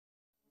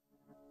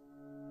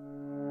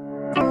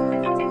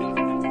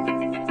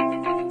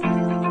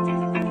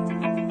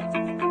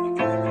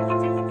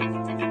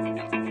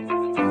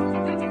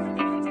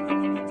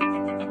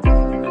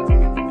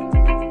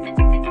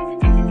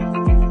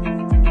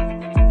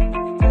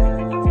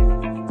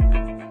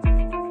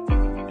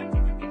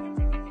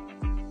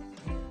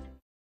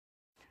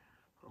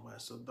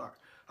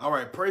All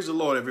right, praise the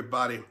Lord,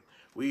 everybody.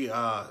 We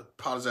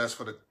apologize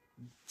for the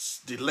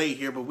delay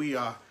here, but we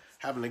are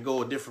having to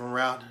go a different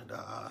route.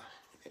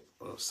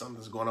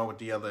 Something's going on with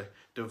the other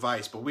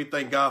device, but we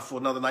thank God for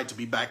another night to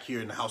be back here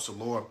in the house of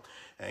the Lord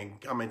and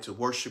coming to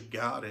worship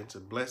God and to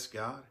bless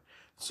God.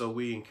 So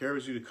we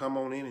encourage you to come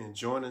on in and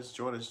join us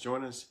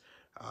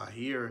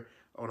here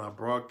on our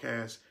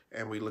broadcast,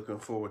 and we're looking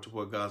forward to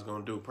what God's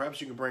going to do. Perhaps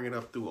you can bring it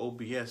up through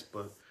OBS,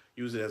 but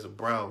use it as a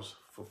browse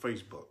for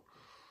Facebook.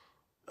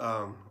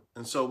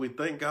 And so we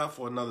thank God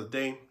for another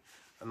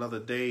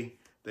day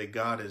that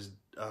God is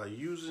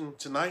using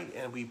tonight.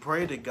 And we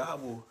pray that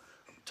God will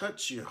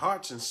touch your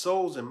hearts and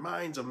souls and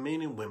minds of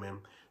men and women,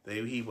 that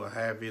he will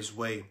have his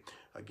way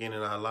again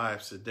in our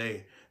lives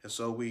today. And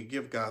so we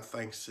give God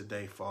thanks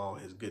today for all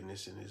his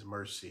goodness and his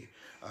mercy.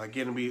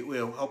 Again,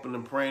 we're hoping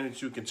and praying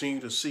that you continue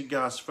to seek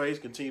God's face,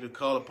 continue to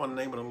call upon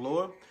the name of the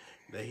Lord,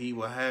 that he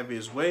will have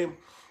his way.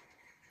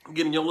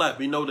 Get in your life.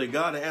 We know that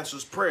God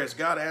answers prayers.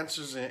 God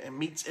answers and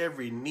meets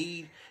every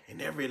need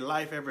in every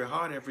life, every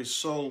heart, every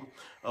soul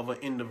of an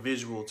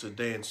individual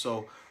today. And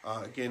so,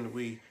 again,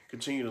 we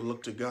continue to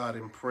look to God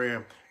in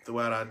prayer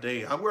throughout our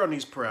day. We're on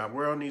these prayers.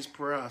 We're on these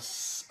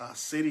prayers, our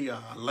city,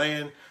 our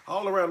land,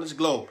 all around this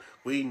globe.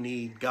 We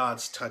need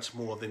God's touch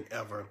more than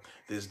ever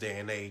this day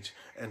and age.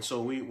 And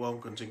so we will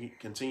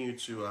continue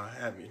to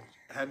have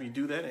you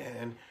do that.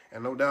 And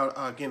no doubt,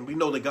 again, we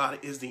know that God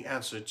is the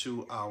answer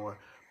to our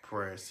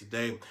prayers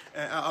today.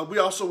 And we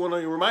also want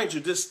to remind you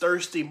this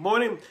Sunday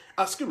morning,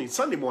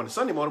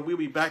 we'll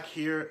be back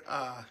here.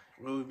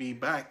 We'll be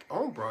back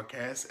on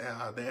broadcast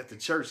there at the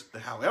church.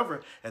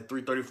 However, at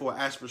 334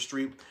 Asper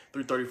Street,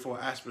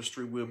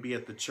 we'll be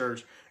at the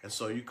church. And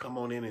so you come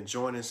on in and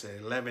join us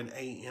at 11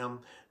 a.m.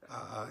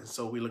 And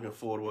so we're looking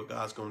forward to what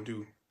God's going to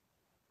do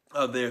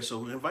there.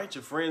 So invite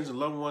your friends and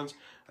loved ones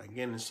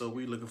again, and so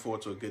we're looking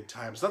forward to a good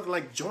time. It's nothing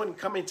like joining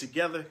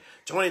together.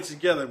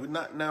 We're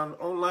not now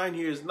online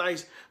here is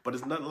nice, but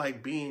it's nothing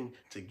like being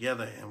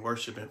together and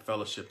worship and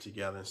fellowship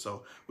together. And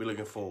so we're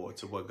looking forward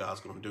to what God's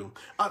going to do.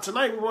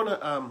 Tonight we want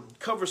to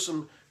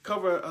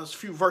cover a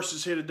few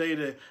verses here today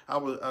that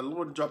our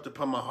Lord dropped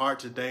upon my heart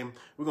today.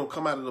 We're going to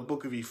come out of the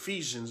book of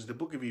Ephesians,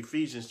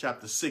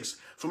 chapter 6.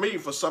 Familiar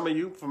for some of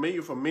you,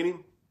 familiar for many.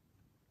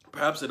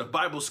 Perhaps there are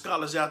Bible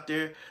scholars out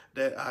there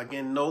that,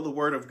 again, know the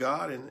Word of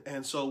God.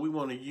 And so we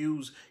want to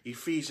use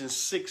Ephesians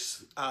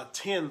 6,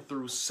 10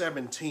 through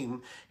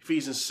 17.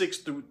 Ephesians 6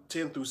 through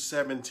 10 through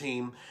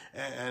 17.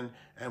 And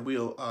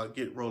we'll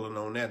get rolling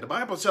on that. The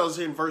Bible tells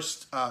us in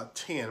verse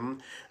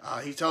 10,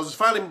 he tells us,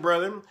 finally,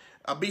 brethren,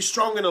 be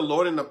strong in the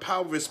Lord and the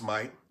power of his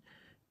might.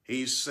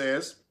 He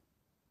says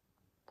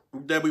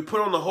that we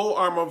put on the whole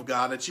armor of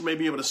God, that you may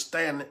be able to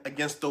stand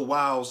against the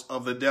wiles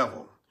of the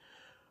devil.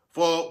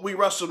 For we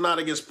wrestle not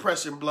against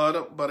flesh and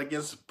blood, but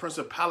against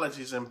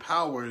principalities and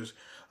powers,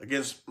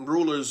 against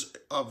rulers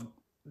of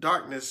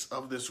darkness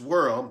of this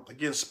world,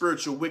 against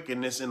spiritual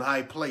wickedness in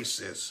high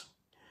places.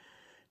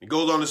 It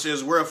goes on and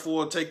says,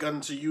 wherefore take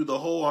unto you the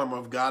whole armor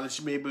of God, that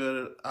you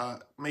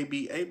may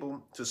be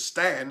able to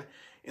stand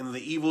in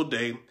the evil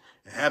day,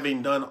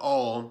 having done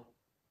all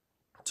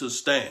to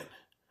stand.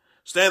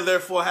 Stand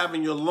therefore,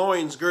 having your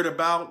loins girt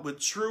about with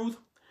truth,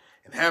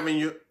 and having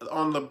you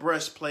on the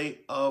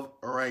breastplate of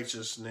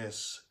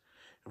righteousness.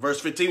 In verse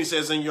 15, he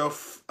says, and your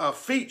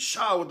feet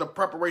shod with the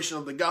preparation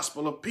of the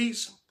gospel of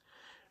peace,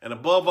 and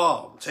above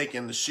all,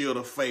 taking the shield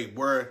of faith,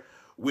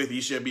 wherewith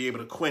you shall be able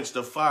to quench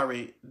the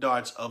fiery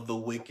darts of the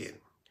wicked.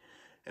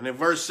 And in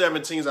verse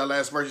 17, is our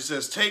last verse, he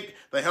says, take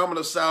the helmet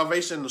of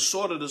salvation and the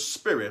sword of the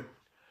Spirit,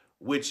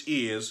 which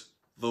is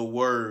the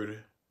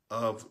word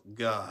of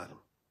God.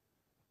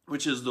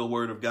 Which is the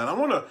word of God. I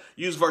want to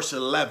use verse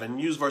 11.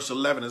 Use verse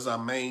 11 as our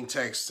main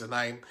text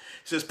tonight. It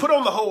says, put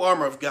on the whole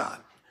armor of God.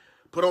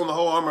 Put on the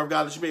whole armor of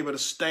God that you may be able to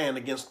stand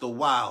against the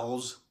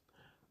wiles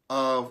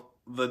of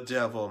the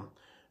devil.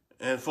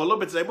 And for a little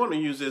bit today, I want to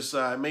use this,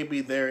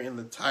 maybe there in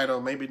the title,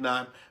 maybe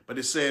not, but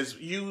it says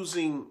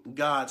using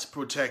God's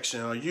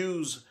protection, or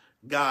use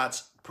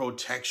God's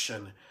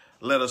protection.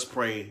 Let us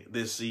pray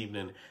this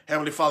evening.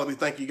 Heavenly Father, we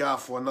thank you, God,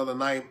 for another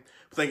night.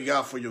 We thank you,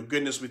 God, for your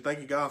goodness. We thank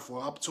you, God, for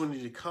an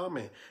opportunity to come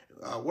and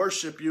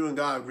worship you and,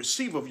 God,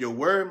 receive of your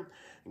word.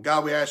 And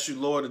God, we ask you,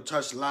 Lord, to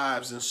touch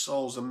lives and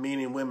souls of men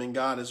and women,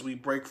 God, as we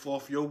break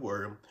forth your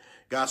word.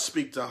 God,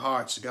 speak to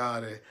hearts,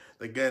 God, that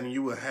again,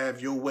 you will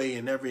have your way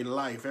in every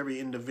life, every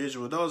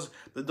individual. Those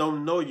that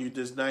don't know you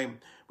this night,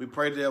 we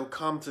pray that they'll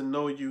come to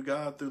know you,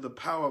 God, through the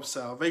power of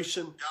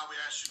salvation.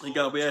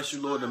 God, we ask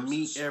you, Lord, to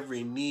meet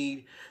every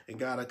need and,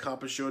 God,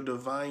 accomplish your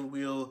divine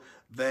will,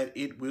 that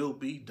it will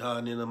be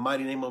done. In the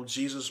mighty name of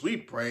Jesus, we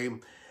pray.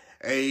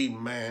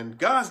 Amen.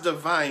 God's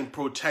divine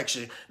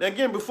protection. Now,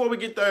 again, before we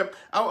get there,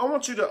 I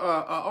want you to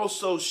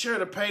also share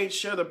the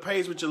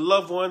page with your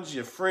loved ones,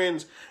 your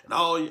friends, and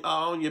all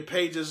on your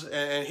pages,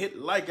 and hit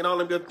like and all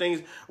them good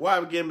things. Why?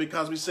 Again,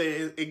 because we say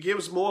it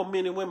gives more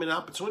men and women an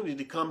opportunity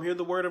to come hear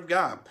the word of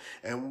God.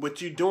 And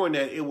with you doing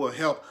that, it will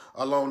help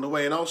along the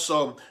way. And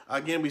also,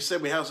 again, we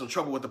said we have some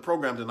trouble with the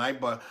program tonight,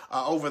 but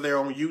over there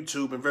on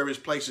YouTube and various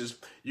places,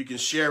 you can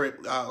share it.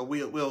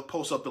 We'll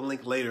post up the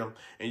link later,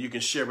 and you can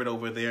share it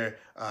over there,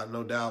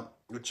 no doubt,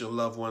 with your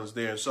loved ones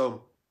there.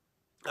 So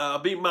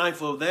be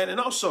mindful of that. And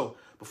also,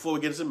 before we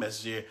get into the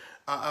message here,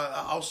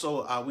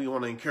 we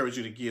want to encourage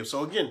you to give.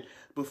 So again,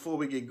 before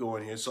we get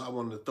going here, so I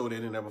wanted to throw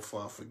that in there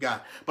before I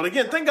forgot. But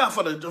again, thank God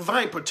for the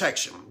divine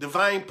protection,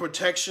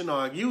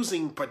 or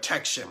using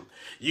protection,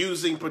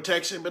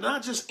 but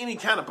not just any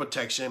kind of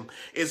protection.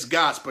 It's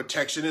God's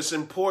protection. It's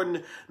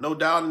important, no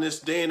doubt, in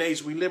this day and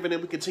age we live in.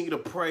 We continue to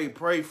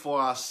pray for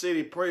our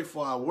city, pray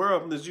for our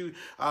world. As you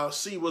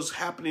see what's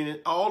happening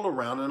all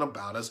around and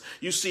about us,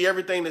 you see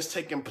everything that's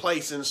taking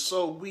place. And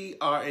so we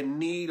are in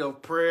need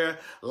of prayer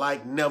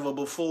like never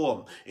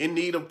before. In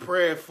need of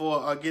prayer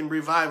for, again,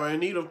 revival. In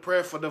need of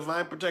prayer for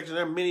divine protection.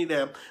 There are many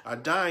that are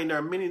dying. There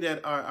are many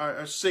that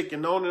are sick,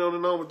 and on and on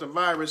and on with the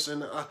virus,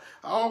 and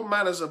all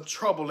manners of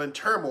trouble and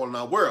turmoil in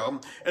our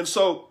world. And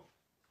so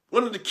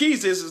one of the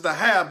keys is to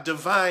have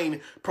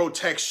divine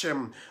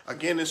protection.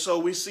 Again, and so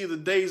we see the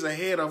days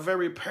ahead are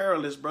very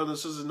perilous,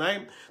 brothers and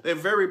sisters. They're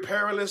very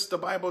perilous, the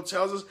Bible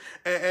tells us.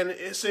 And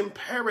it's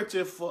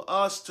imperative for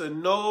us to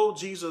know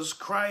Jesus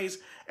Christ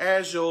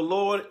as your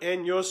Lord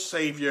and your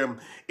Savior.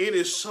 It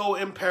is so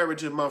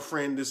imperative, my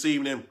friend, this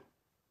evening.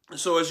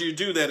 So as you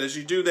do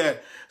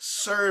that,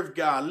 serve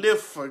God,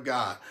 live for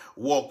God,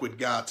 walk with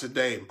God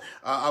today.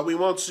 We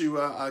want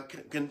to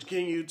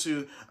continue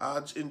to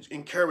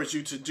encourage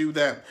you to do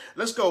that.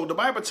 Let's go. The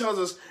Bible tells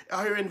us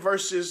here in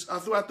verses,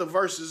 throughout the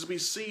verses, we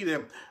see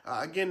that,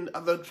 again,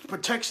 the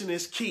protection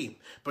is key.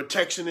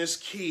 Protection is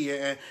key.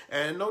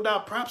 And no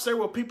doubt, perhaps there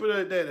were people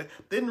that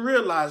didn't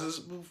realize,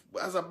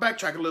 as I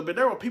backtrack a little bit,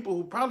 there were people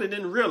who probably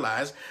didn't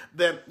realize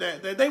that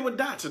they would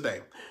die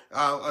today.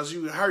 As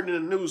you heard in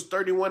the news,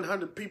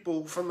 3,100 people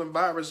from the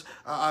virus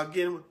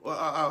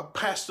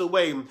passed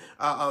away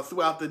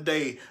throughout the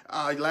day,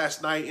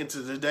 last night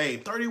into today.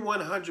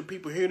 3,100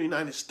 people here in the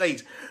United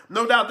States.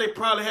 No doubt they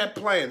probably had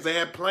plans. They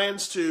had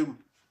plans to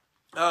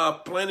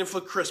planning for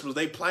Christmas.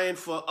 They planned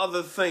for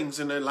other things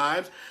in their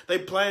lives. They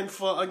planned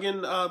for,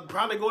 again,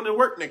 probably going to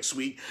work next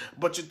week.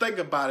 But you think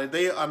about it,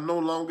 they are no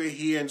longer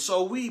here. And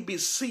so we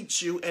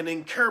beseech you and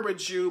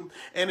encourage you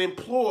and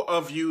implore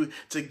of you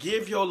to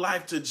give your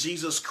life to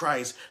Jesus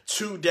Christ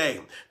today,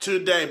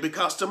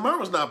 because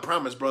tomorrow's not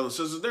promised, brothers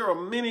and sisters. There are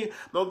many,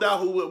 no doubt,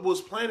 who was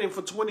planning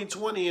for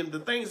 2020 and the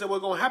things that were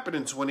going to happen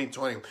in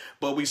 2020.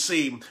 But we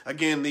see,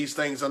 again, these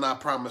things are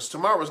not promised.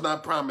 Tomorrow's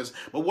not promised.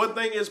 But one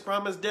thing is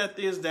promised, death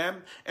is that.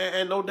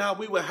 And no doubt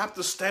we will have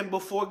to stand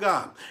before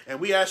God. And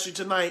we ask you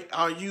tonight,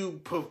 are you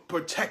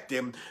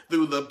protected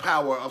through the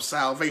power of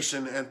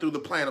salvation and through the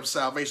plan of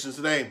salvation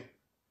today?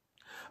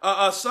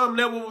 Some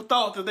never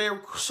thought that their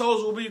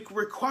souls will be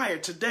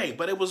required today,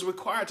 but it was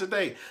required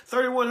today.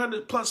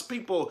 3,100 plus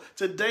people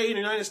today in the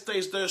United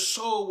States, their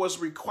soul was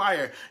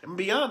required. And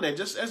beyond that,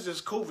 that's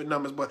just COVID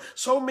numbers, but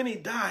so many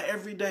die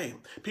every day.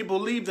 People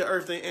leave the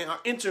earth and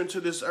enter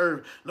into this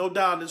earth, no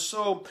doubt. And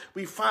so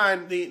we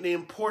find the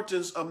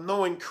importance of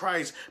knowing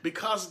Christ,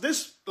 because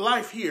this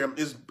life here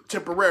is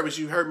temporary, as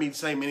you heard me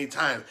say many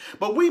times.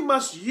 But we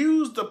must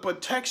use the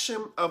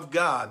protection of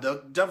God,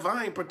 the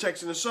divine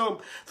protection. And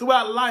so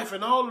throughout life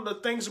and all of the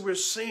things that we're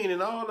seeing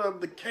and all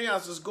of the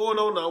chaos that's going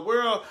on in our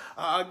world,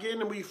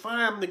 again, we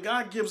find that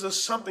God gives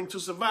us something to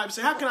survive. You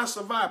say, how can I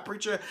survive,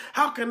 preacher?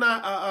 How can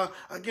I,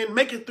 again,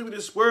 make it through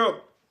this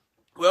world?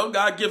 Well,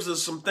 God gives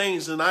us some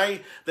things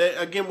tonight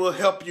that, again, will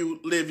help you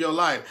live your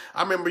life.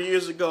 I remember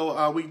years ago,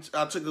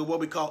 I took what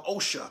we call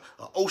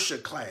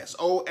OSHA class,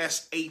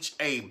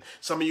 OSHA.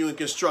 Some of you in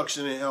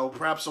construction, and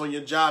perhaps on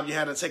your job, you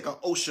had to take an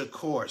OSHA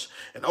course.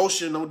 And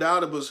OSHA, no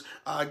doubt, it was,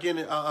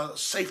 again,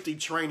 safety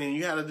training.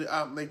 You had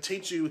to, they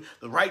teach you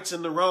the rights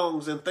and the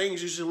wrongs and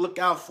things you should look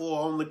out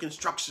for on the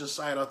construction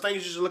site, or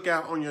things you should look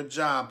out on your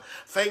job,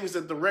 things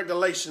that the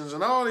regulations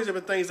and all these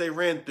different things they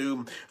ran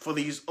through for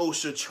these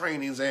OSHA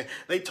trainings. And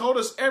they told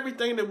us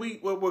everything that we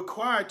were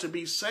required to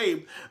be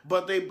saved,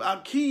 but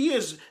our key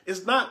is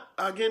not,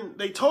 again,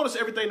 they told us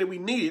everything that we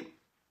needed,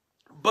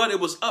 but it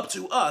was up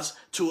to us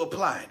to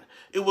apply it.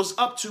 It was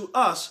up to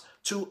us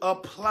to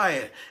apply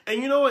it.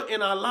 And you know what?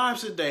 In our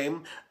lives today,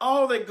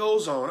 all that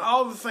goes on,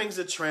 all the things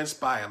that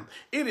transpire,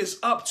 it is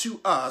up to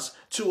us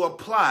to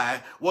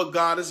apply what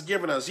God has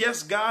given us.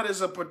 Yes, God is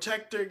a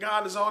protector.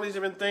 God is all these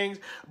different things.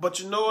 But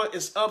you know what?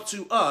 It's up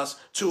to us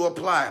to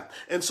apply it.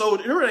 And so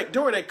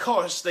during that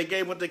course, they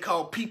gave what they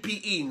call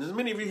P.P.E. And as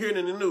many of you hear it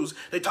in the news,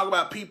 they talk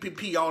about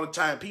P.P.E. all the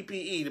time.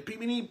 P.P.E.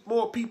 We need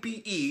more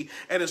P.P.E.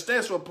 And it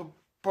stands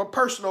for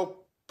personal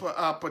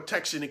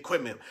protection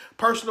equipment,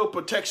 personal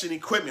protection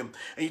equipment.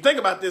 And you think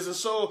about this, and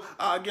so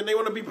again, they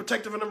want to be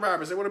protected from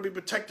environments. They want to be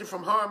protected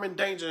from harm and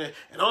danger,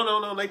 and on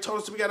and on. They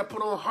told us we got to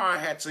put on hard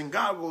hats and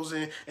goggles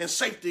and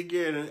safety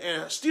gear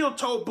and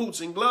steel-toe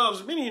boots and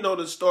gloves. Many of you know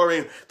the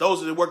story.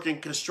 Those that work in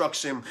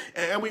construction,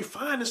 and we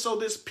find that so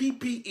this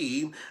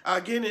PPE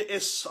again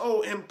is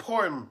so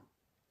important.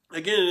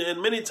 Again,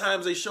 and many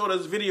times they showed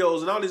us videos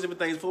and all these different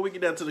things before we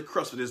get down to the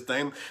crux of this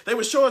thing. They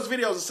would show us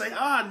videos and say,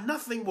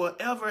 nothing will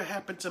ever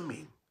happen to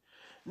me.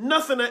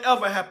 Nothing will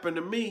ever happen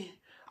to me.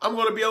 I'm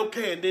going to be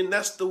okay. And then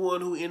that's the one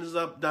who ends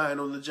up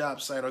dying on the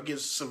job site or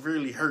gets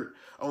severely hurt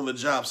on the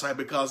job site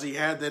because he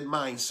had that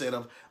mindset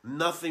of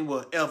nothing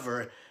will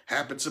ever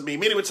happen to me.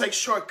 Many would take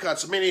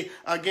shortcuts. Many,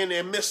 again,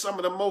 they miss some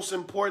of the most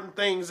important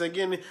things.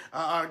 Again,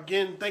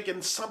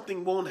 thinking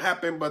something won't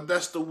happen, but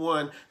that's the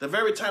one. The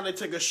very time they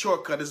take a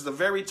shortcut is the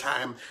very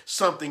time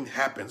something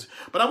happens.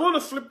 But I want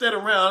to flip that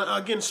around,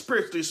 again,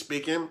 spiritually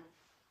speaking,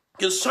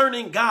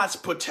 concerning God's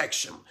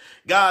protection,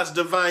 God's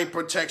divine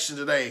protection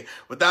today.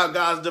 Without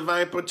God's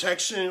divine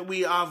protection,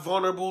 we are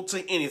vulnerable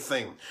to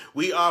anything.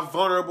 We are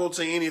vulnerable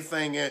to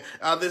anything. And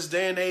this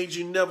day and age,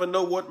 you never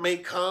know what may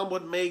come,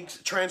 what may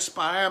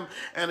transpire.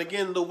 And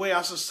again, the way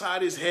our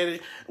society is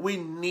headed, we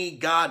need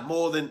God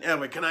more than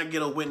ever. Can I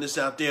get a witness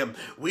out there?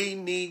 We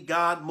need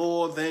God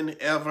more than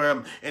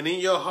ever. And in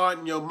your heart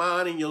and your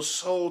mind and your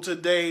soul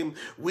today,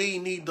 we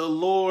need the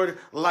Lord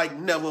like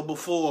never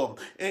before.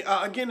 And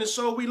again, and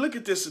so we look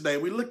at this today.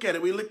 We look at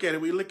it, we look at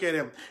it, we look at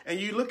him. And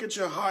you look at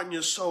your heart and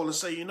your soul and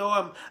say, you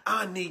know,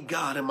 I need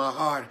God in my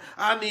heart.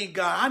 I need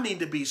God. I need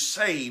to be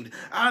saved.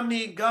 I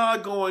need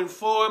God going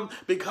forward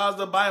because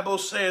the Bible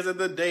says that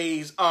the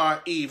days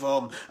are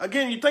evil.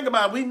 Again, you think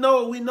about it, we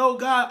know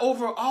God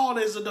overall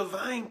is a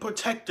divine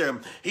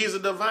protector. He's a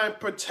divine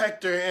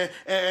protector.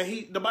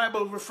 And the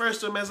Bible refers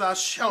to him as our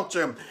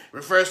shelter,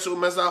 refers to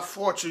him as our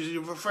fortress, it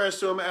refers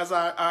to him as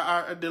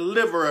our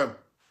deliverer,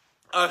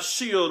 a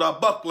shield, a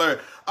buckler,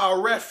 a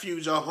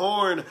refuge, a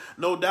horn,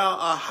 no doubt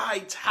a high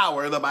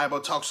tower, the Bible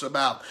talks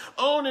about.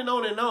 On and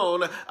on and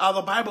on,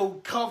 the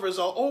Bible covers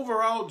an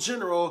overall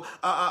general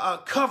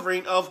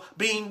covering of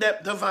being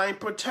that divine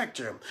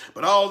protector.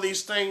 But all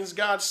these things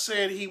God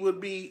said he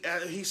would be,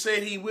 he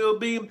said he will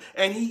be,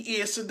 and he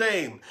is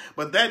today.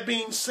 But that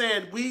being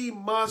said, we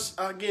must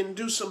again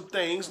do some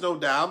things, no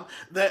doubt,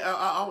 that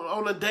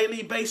on a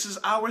daily basis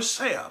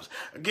ourselves.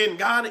 Again,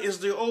 God is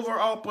the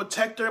overall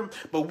protector,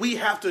 but we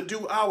have to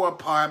do our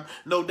part,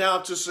 no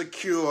doubt, to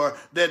secure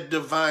that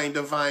divine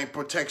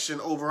protection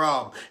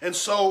overall. And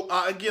so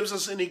it gives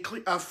us in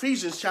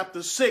Ephesians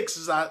chapter 6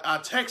 is our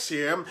text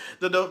here,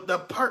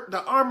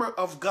 the armor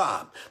of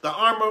God. The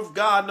armor of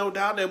God, no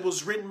doubt, that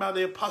was written by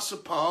the Apostle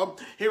Paul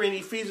here in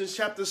Ephesians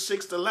chapter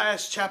 6, the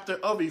last chapter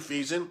of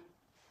Ephesians.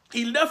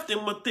 He left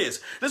him with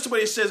this. This is what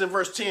he says in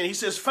verse 10. He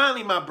says,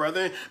 finally, my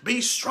brethren, be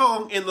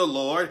strong in the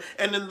Lord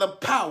and in the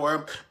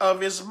power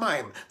of his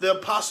might. The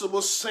apostle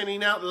was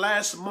sending out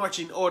last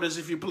marching orders,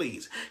 if you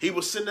please. He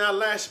was sending out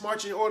last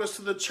marching orders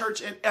to the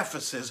church at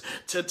Ephesus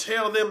to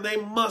tell them they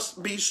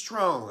must be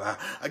strong.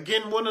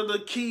 Again, one of the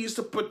keys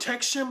to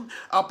protection,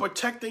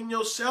 protecting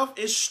yourself,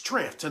 is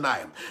strength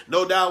tonight.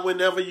 No doubt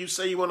whenever you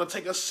say you want to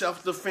take a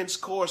self-defense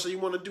course or you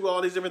want to do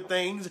all these different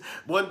things,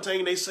 one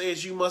thing they say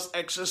is you must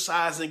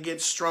exercise and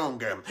get strong.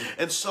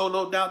 And so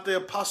no doubt the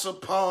Apostle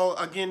Paul,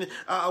 again,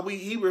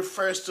 he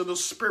refers to the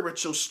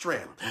spiritual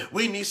strength.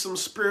 We need some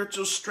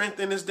spiritual strength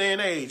in this day and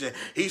age.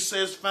 He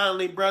says,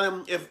 finally,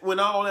 brother,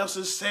 when all else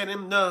is said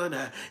and done,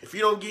 if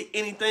you don't get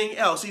anything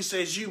else, he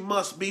says, you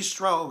must be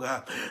strong.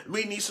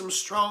 We need some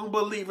strong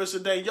believers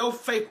today. Your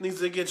faith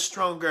needs to get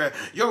stronger.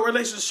 Your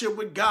relationship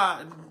with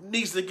God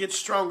needs to get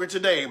stronger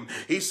today.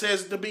 He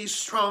says to be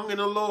strong in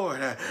the Lord.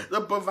 The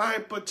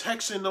divine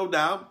protection, no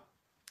doubt,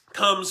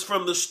 comes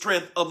from the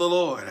strength of the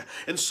Lord.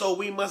 And so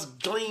we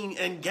must glean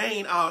and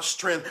gain our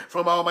strength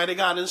from Almighty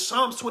God. In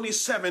Psalms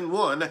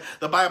 27:1,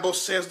 the Bible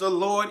says, the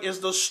Lord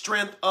is the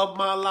strength of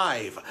my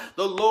life.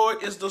 The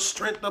Lord is the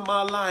strength of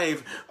my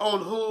life.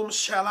 On whom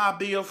shall I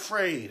be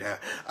afraid?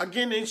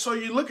 Again, and so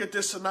you look at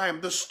this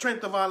tonight, the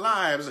strength of our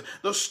lives,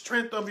 the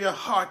strength of your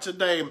heart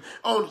today.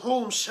 On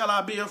whom shall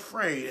I be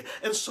afraid?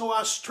 And so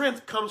our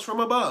strength comes from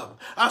above.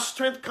 Our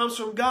strength comes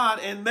from God,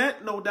 and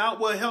that no doubt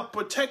will help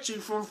protect you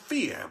from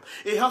fear.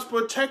 It helps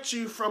protect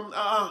you from,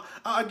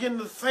 again,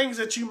 the things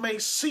that you may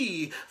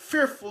see,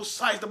 fearful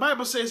sights. The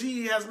Bible says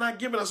he has not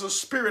given us a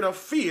spirit of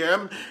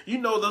fear. You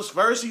know this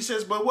verse. He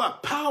says, but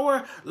what?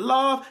 Power,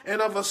 love,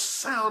 and of a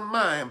sound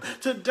mind.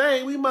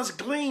 Today, we must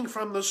glean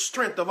from the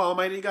strength of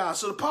Almighty God.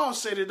 So Paul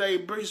said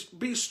today,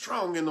 be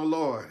strong in the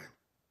Lord.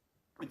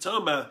 We're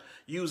talking about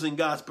using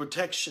God's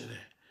protection.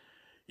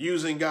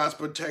 Using God's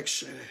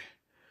protection.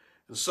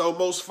 And so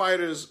most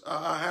fighters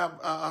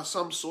have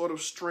some sort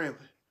of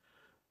strength.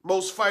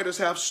 Most fighters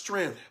have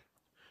strength.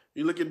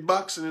 You look at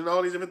boxing and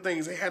all these different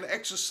things. They had to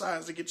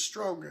exercise to get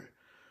stronger.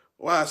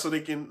 Why? So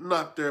they can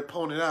knock their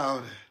opponent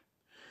out.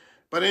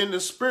 But in the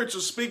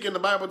spiritual speaking, the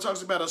Bible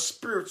talks about a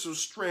spiritual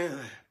strength.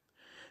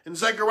 In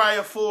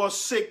Zechariah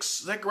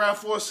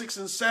 4:6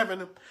 and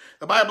 7,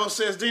 the Bible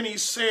says, then he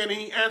said, and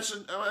he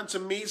answered unto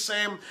me,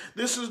 saying,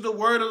 this is the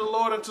word of the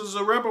Lord unto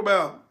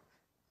Zerubbabel.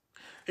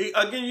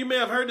 Again, you may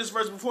have heard this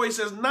verse before. He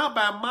says, not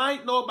by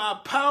might nor by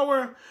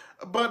power,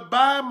 but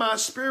by my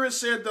spirit,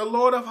 said the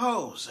Lord of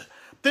hosts.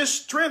 This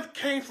strength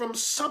came from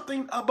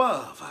something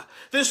above.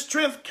 This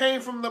strength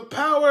came from the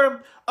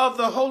power of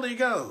the Holy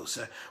Ghost.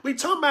 We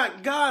talk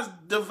about God's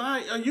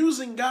divine,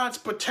 using God's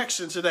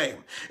protection today.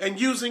 And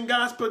using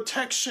God's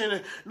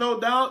protection, no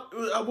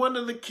doubt, one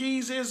of the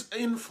keys is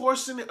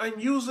enforcing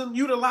and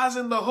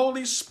utilizing the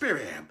Holy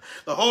Spirit.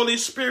 The Holy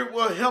Spirit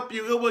will help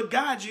you. It will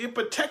guide you. It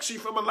protects you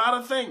from a lot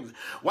of things.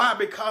 Why?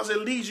 Because it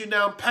leads you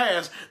down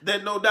paths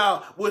that no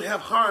doubt would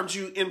have harmed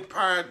you in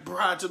prior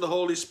to the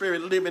Holy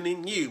Spirit living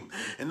in you.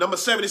 And number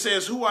 7, he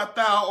says, who art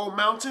thou, O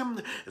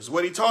mountain? Is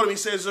what he told him. He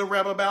says,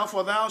 Zerubbabel,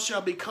 for thou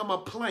shalt become a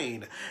plain.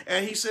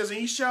 And he says,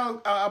 he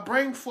shall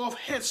bring forth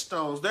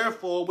headstones,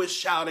 therefore with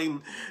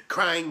shouting,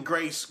 crying,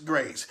 grace,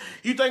 grace.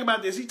 You think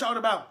about this. He talked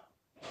about,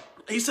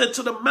 he said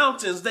to the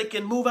mountains, they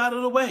can move out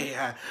of the way.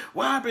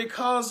 Why?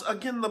 Because,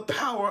 again, the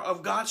power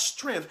of God's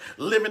strength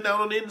living down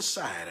on the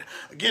inside.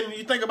 Again,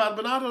 you think about it,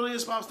 but not only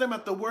this, but I was thinking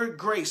about the word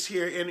grace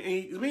here.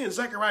 In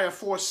Zechariah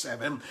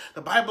 4:7,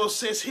 the Bible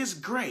says his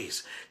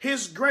grace,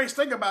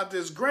 think about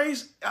this.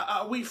 Grace,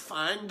 we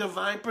find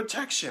divine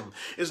protection.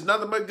 It's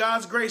nothing but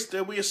God's grace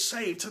that we are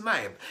saved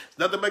tonight. It's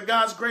nothing but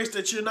God's grace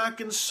that you're not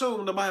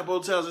consumed, the Bible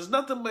tells us. It's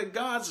nothing but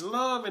God's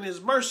love and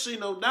his mercy,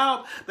 no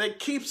doubt, that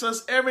keeps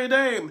us every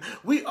day.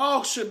 We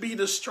all should be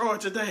destroyed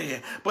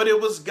today, but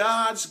it was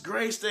God's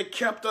grace that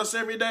kept us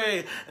every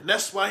day. And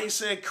that's why he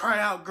said, cry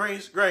out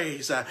grace,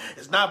 grace.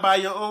 It's not by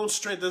your own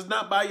strength. It's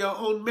not by your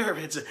own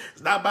merits.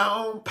 It's not by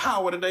your own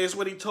power today. It's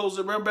what he told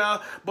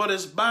Zerubbabel, but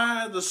it's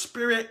by the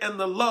Spirit and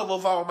the love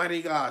of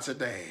Almighty God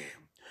today.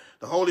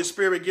 The Holy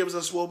Spirit gives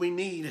us what we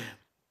need.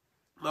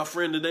 My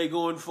friend, today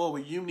going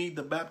forward, you need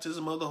the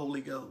baptism of the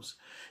Holy Ghost.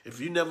 If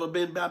you've never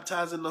been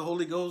baptized in the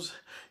Holy Ghost,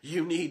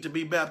 you need to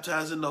be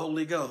baptized in the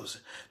Holy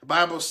Ghost. The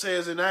Bible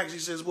says in Acts, he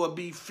says, well,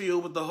 be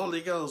filled with the Holy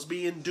Ghost,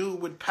 be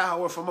endued with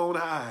power from on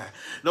high.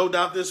 No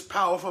doubt this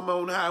power from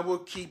on high will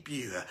keep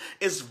you.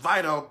 It's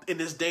vital in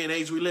this day and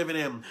age we're living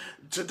in.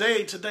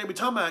 Today we're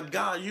talking about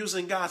God,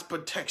 using God's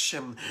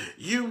protection.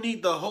 You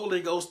need the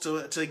Holy Ghost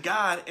to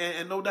guide,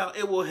 and no doubt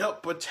it will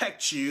help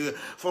protect you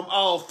from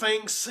all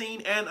things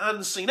seen and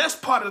unseen. That's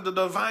part of the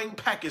divine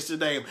package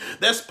today.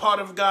 That's part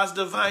of God's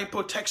divine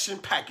protection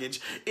package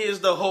is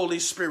the Holy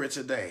Spirit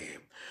today.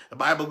 The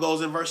Bible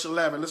goes in verse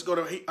 11. Let's go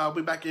to, I'll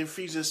be back in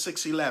Ephesians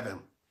 6:11.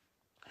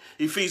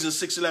 Ephesians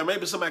 6:11.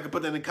 Maybe somebody can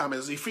put that in the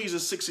comments.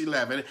 Ephesians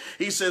 6:11.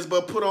 He says,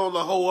 but put on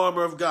the whole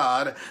armor of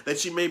God,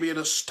 that you may be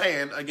able to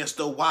stand against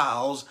the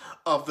wiles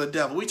of the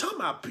devil. We talking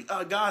about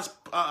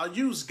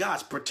use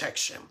God's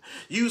protection,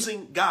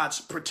 using God's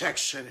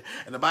protection.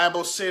 And the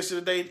Bible says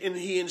today, and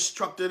he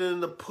instructed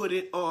them to put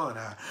it on.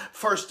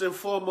 First and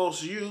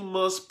foremost, you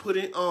must put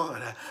it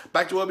on.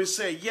 Back to what we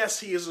said. Yes,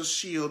 he is a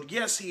shield.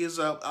 Yes, he is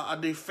a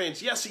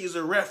defense. Yes, he is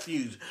a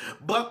refuge.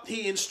 But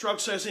he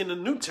instructs us in the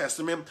New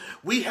Testament,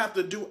 we have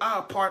to do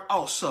our part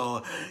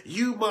also.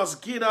 You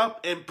must get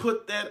up and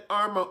put that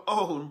armor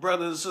on,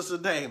 brothers and sisters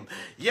today.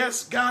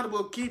 Yes, God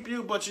will keep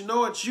you, but you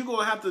know what? You're going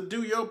to have to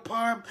do your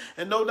part.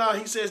 And no doubt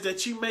he says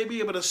that you may be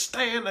able to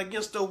stand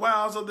against the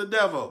wiles of the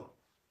devil.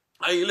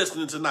 Are you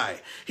listening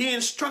tonight? He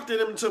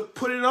instructed him to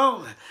put it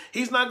on.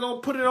 He's not going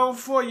to put it on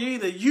for you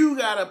either. You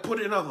got to put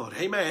it on.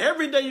 Amen.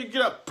 Every day you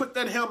get up, put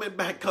that helmet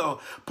back on.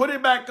 Put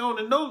it back on.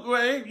 And don't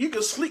worry, you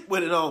can sleep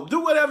with it on.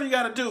 Do whatever you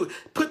got to do.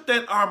 Put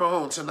that armor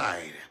on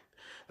tonight.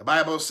 The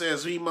Bible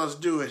says we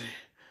must do it.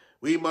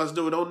 We must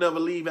do it. Don't never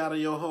leave out of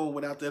your home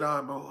without that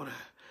armor on.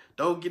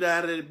 Don't get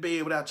out of the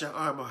bed without your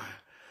armor.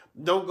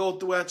 Don't go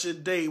throughout your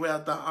day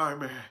without the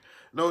armor.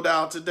 No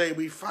doubt today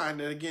we find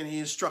that, again, he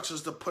instructs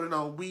us to put it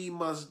on. We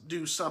must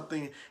do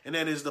something, and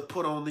that is to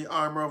put on the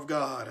armor of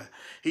God.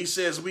 He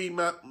says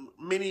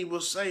many will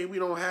say we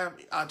don't have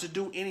to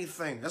do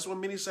anything. That's what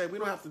many say. We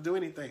don't have to do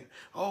anything.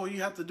 Oh,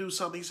 you have to do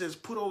something. He says,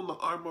 put on the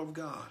armor of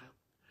God.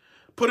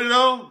 Put it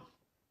on.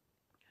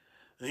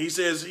 And he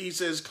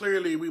says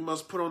clearly we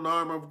must put on the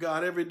armor of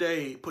God every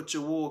day. Put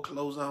your war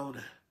clothes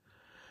on.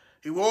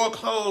 He wore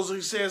clothes,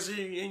 he says,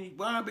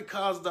 why?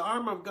 Because the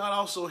armor of God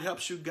also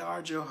helps you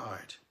guard your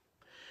heart.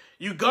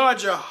 You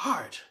guard your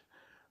heart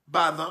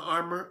by the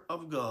armor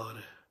of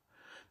God.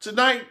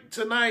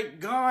 Tonight,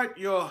 guard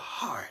your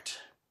heart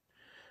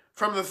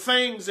from the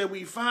things that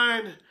we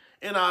find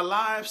in our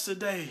lives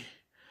today.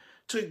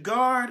 To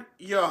guard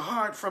your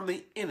heart from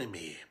the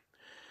enemy.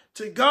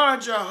 To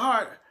guard your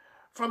heart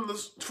from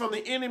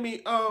the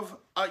enemy of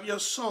your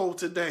soul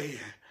today.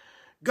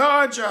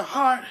 Guard your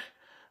heart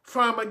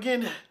from,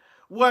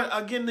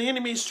 what the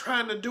enemy is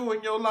trying to do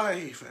in your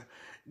life.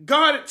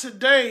 Guard it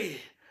today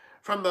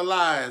from the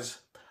lies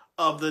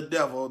of the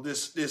devil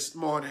this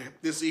morning,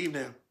 this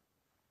evening.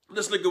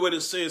 Let's look at what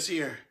it says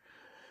here.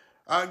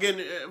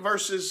 Let's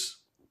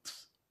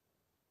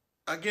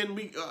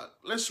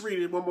read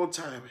it one more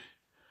time.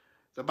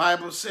 The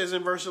Bible says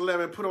in verse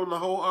 11, put on the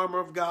whole armor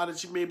of God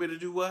that you may be able to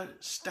do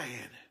what?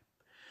 Stand.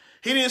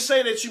 He didn't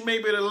say that you may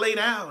be able to lay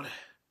down.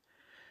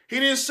 He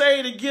didn't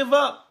say to give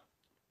up.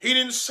 He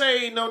didn't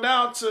say, no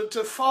doubt,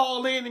 to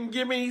fall in and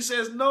give in. He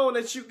says, no,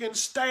 that you can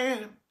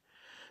stand.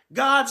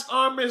 God's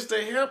armor is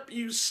to help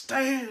you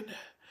stand,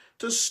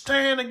 to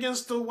stand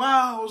against the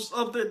wiles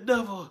of the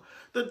devil,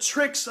 the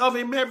tricks of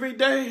him every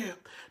day.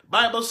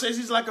 Bible says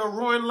he's like a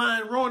roaring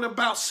lion, roaring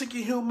about,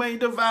 seeking who may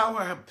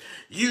devour.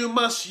 You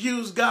must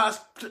use God's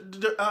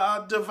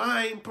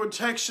divine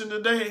protection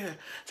today.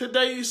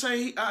 Today you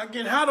say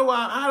again, how do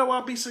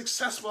I be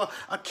successful?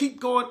 I keep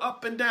going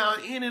up and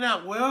down, in and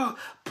out. Well,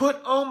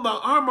 put on the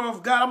armor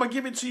of God. I'm gonna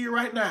give it to you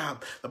right now.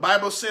 The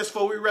Bible says,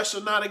 for we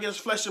wrestle not against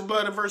flesh and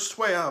blood in verse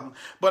 12,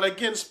 but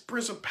against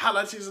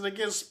principalities and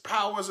against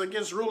powers,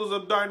 against rulers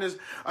of darkness,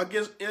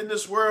 against in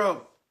this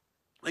world,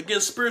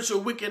 against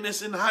spiritual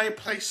wickedness in high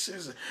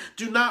places.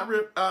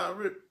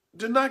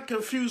 Do not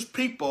confuse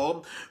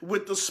people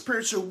with the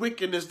spiritual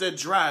wickedness that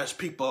drives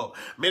people.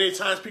 Many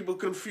times people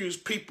confuse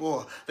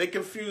people. They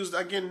confuse,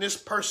 again, this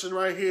person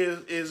right here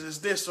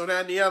is this or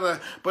that and the other,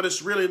 but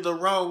it's really the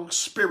wrong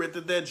spirit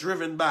that they're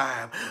driven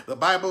by. The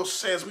Bible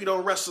says we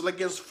don't wrestle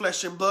against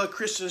flesh and blood.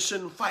 Christians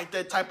shouldn't fight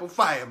that type of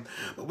fight.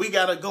 But we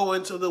got to go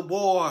into the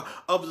war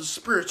of the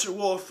spiritual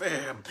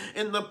warfare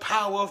in the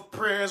power of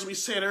prayer, as we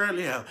said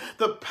earlier,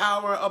 the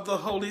power of the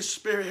Holy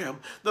Spirit,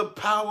 the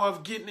power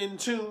of getting in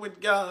tune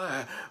with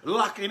God,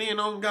 locking in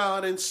on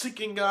God and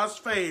seeking God's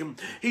fame.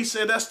 He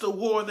said that's the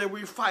war that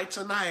we fight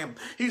tonight.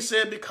 He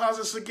said because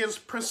it's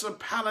against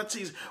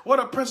principalities. What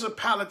are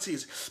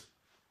principalities?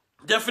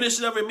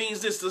 Definition of it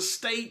means this: the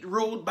state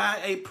ruled by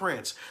a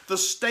prince. The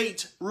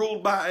state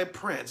ruled by a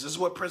prince is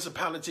what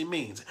principality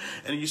means.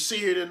 And you see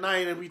here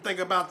tonight, and we think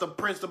about the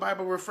prince, the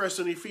Bible refers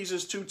to in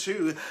Ephesians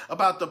 2:2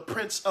 about the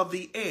prince of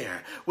the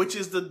air, which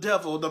is the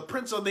devil. The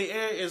prince of the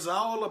air is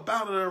all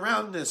about and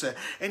around us.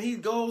 And he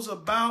goes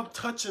about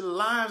touching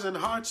lives and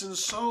hearts and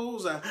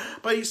souls.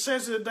 But he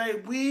says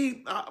today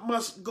we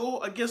must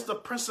go against the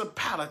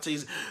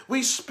principalities.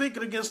 We speak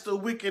against the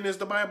wickedness.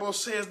 The Bible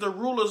says the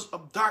rulers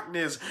of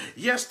darkness.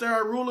 Yes, there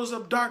are rulers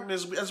of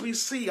darkness, as we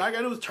see. I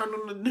got to turn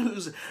on the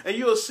news and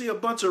you'll see a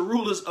bunch of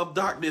rulers of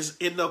darkness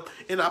in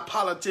our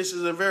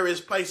politicians in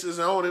various places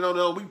and on and on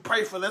and on. We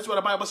pray for them. That's what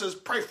the Bible says,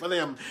 pray for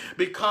them,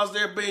 because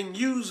they're being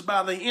used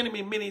by the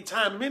enemy many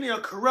times. Many are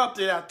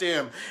corrupted out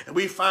there. And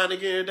we find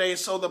again today,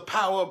 so the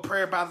power of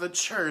prayer by the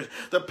church,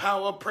 the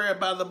power of prayer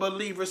by the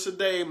believers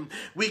today,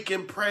 we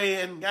can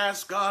pray and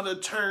ask God to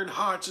turn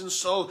hearts and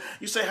souls.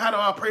 You say, how do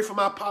I pray for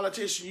my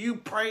politicians? You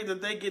pray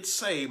that they get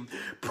saved.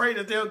 Pray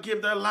that they'll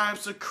give their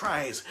lives to Christ.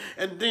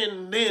 And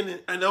then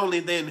and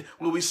only then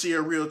will we see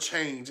a real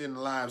change in the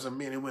lives of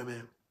men and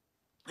women.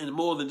 And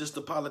more than just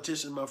the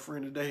politicians, my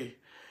friend, today,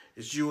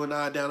 it's you and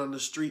I down on the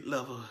street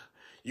level.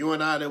 You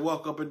and I that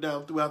walk up and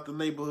down throughout the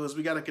neighborhoods.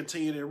 We got to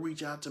continue to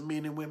reach out to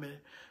men and women.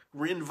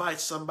 Invite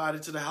somebody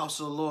to the house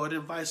of the Lord.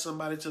 Invite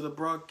somebody to the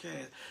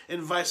broadcast.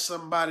 Invite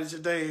somebody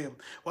today.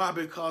 Why?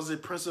 Because the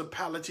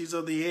principalities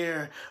of the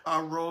air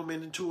are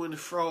roaming to and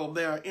fro.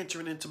 They are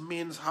entering into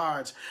men's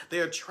hearts. They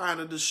are trying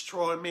to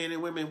destroy men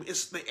and women.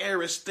 It's the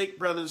air is thick,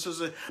 brothers and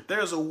sisters.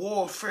 There's a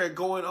warfare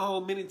going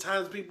on. Many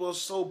times people are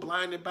so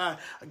blinded by,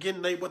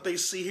 again, what they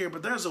see here.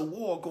 But there's a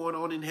war going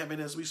on in heaven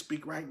as we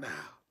speak right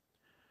now.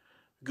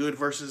 Good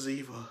versus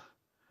evil.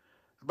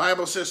 The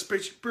Bible says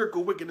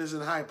spiritual wickedness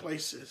in high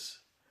places.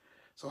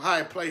 So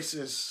high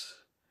places,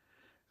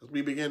 as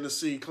we begin to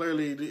see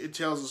clearly, it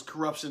tells us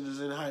corruption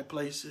is in high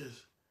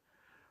places.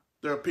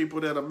 There are people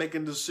that are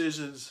making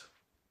decisions,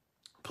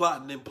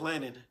 plotting and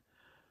planning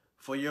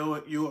for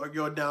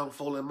your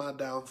downfall and my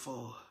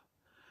downfall.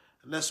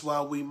 And that's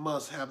why we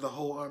must have the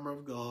whole armor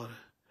of God.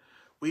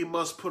 We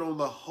must put on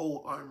the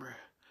whole armor.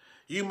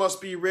 You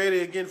must be ready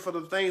again for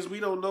the things.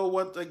 We don't know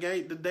what the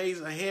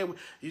days ahead.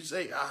 You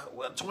say,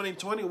 well,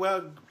 2020,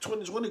 well,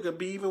 2020 could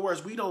be even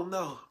worse. We don't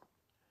know.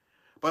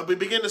 But we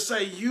begin to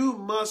say, you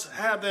must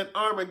have that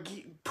armor.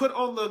 Put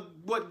on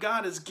what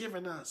God has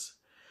given us.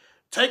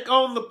 Take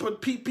on the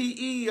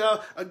P.P.E,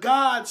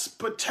 God's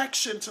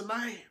protection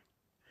tonight.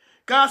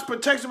 God's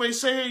protection, when he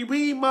say,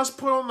 we must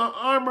put on the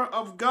armor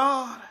of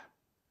God.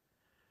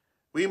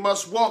 We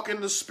must walk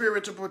in the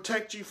spirit to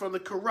protect you from the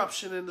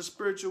corruption and the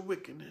spiritual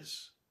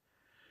wickedness.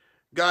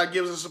 God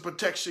gives us a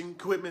protection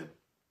equipment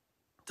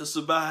to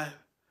survive.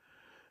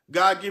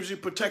 God gives you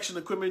protection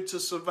equipment to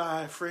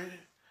survive, friend.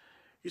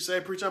 You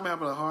say, preacher, I'm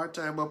having a hard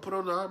time. Well, put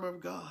on the armor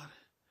of God.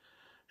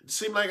 It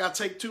seems like I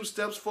take 2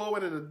 steps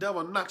forward and the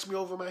devil knocks me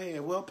over my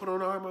head. Well, put on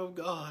the armor of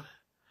God.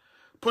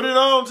 Put it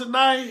on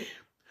tonight.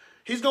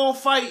 He's going to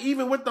fight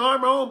even with the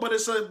armor on, but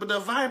it's a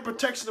divine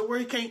protection to where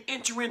he can't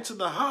enter into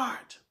the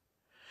heart.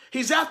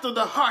 He's after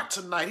the heart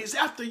tonight. He's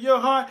after your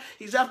heart.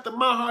 He's after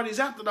my heart. He's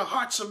after the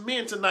hearts of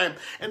men tonight.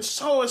 And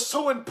so it's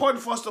so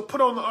important for us to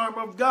put on the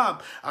armor of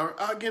God.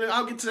 I'll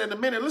get to that in a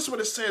minute. Listen what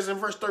it says in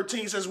verse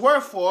 13. It says,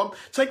 wherefore,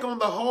 take on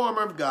the whole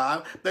armor of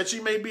God, that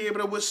you may be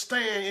able to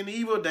withstand in the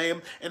evil day,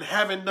 and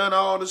having done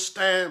all to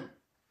stand.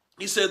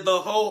 He said the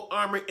whole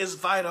armor is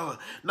vital,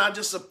 not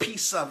just a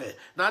piece of it,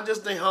 not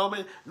just the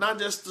helmet, not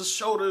just the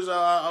shoulders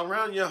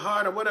around your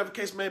heart or whatever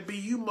case may be.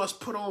 You must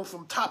put on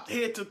from top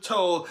head to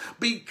toe,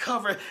 be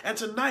covered. And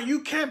tonight you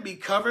can be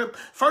covered,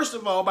 first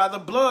of all, by the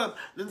blood,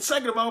 then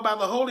second of all, by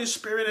the Holy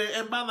Spirit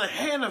and by the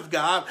hand of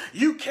God.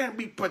 You can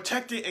be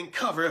protected and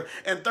covered.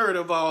 And third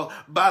of all,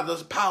 by the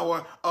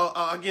power,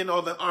 again,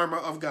 or the armor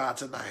of God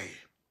tonight.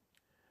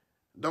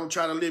 Don't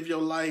try to live your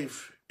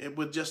life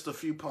with just a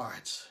few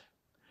parts.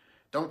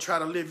 Don't try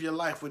to live your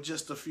life with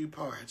just a few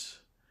parts.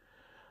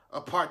 A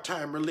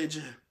part-time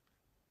religion.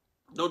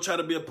 Don't try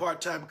to be a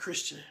part-time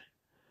Christian.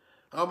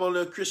 I'm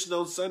only a Christian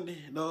on Sunday.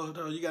 No,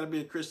 you got to be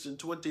a Christian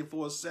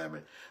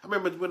 24/7. I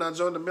remember when I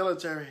joined the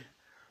military.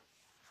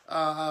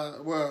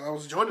 Well, I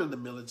was joining the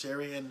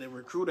military, and the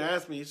recruiter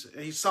asked me,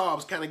 he saw I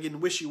was kind of getting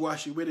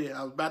wishy-washy with it.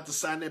 I was about to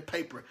sign that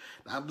paper.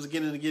 I was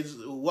getting to get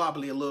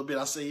wobbly a little bit.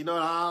 I said,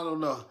 I don't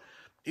know.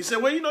 He said,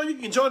 well, you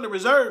can join the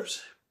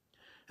reserves.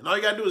 And all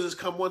you got to do is just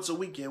come once a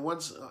weekend,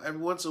 every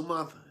once a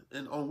month,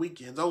 and on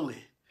weekends only.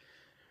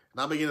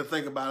 And I began to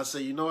think about it. I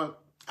say, you know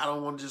what? I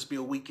don't want to just be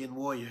a weekend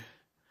warrior,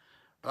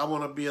 but I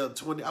want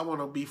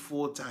to be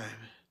full-time.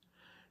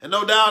 And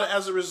no doubt,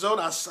 as a result,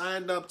 I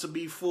signed up to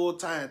be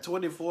full-time,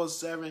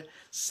 24/7,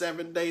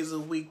 7 days a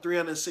week,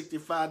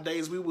 365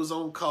 days. We was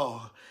on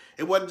call.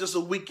 It wasn't just a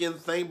weekend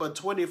thing, but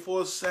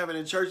 24/7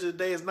 in church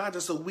today is not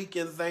just a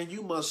weekend thing.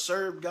 You must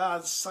serve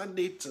God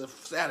Sunday to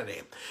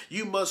Saturday.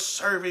 You must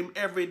serve him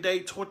every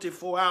day,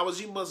 24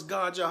 hours. You must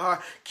guard your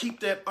heart.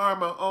 Keep that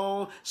armor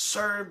on.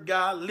 Serve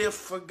God. Live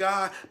for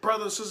God.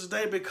 Brothers and sisters,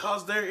 today,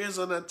 because there is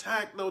an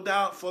attack, no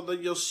doubt, for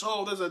your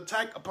soul. There's an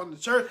attack upon the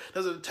church.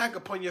 There's an attack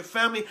upon your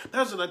family.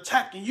 There's an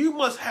attack, and you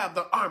must have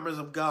the armors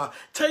of God.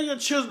 Tell your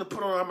children to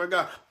put on the armor of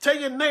God. Tell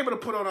your neighbor to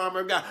put on the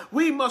armor of God.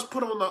 We must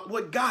put on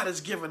what God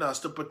has given us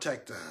to protect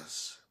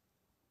us.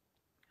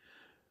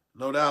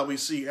 No doubt we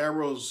see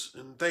arrows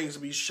and things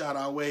be shot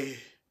our way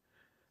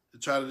to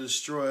try to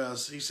destroy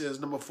us. He says,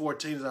 number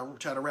 14, as I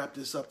try to wrap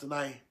this up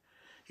tonight,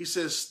 he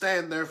says,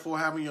 stand therefore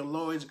having your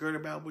loins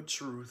girded about with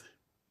truth,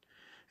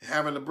 and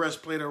having the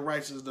breastplate of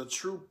righteousness, the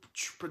true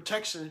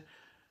protection.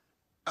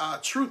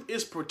 Truth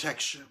is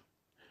protection.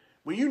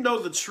 When you know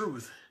the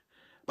truth,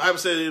 the Bible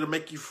says it'll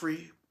make you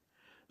free.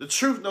 The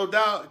truth, no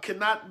doubt,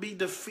 cannot be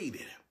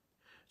defeated.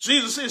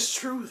 Jesus is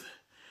truth.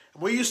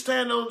 When you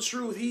stand on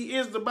truth, he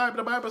is the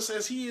Bible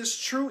says he is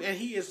true and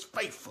he is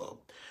faithful.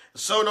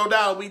 So no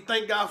doubt we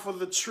thank God for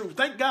the truth.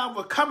 Thank God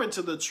for coming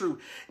to the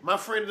truth. My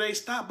friend today,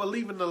 stop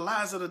believing the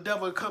lies of the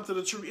devil and come to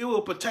the truth. It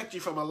will protect you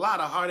from a lot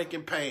of heartache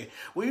and pain.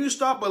 When you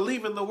start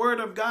believing the word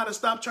of God and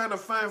stop trying to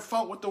find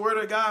fault with the word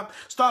of God,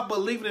 start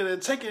believing it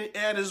and taking it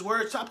at his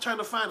word. Stop trying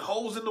to find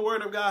holes in the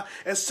word of God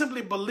and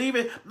simply believe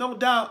it. No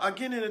doubt,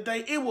 again in the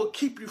day, it will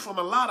keep you from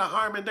a lot of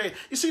harm and danger.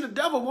 You see, the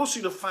devil wants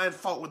you to find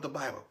fault with the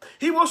Bible.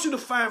 He wants you to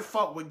find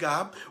fault with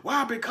God.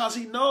 Why? Because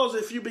he knows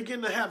if you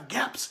begin to have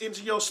gaps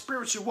into your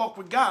spiritual walk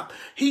with God,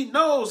 he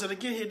knows that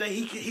again today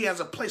he has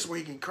a place where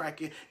he can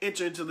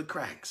enter into the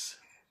cracks.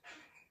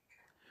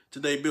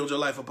 Today, build your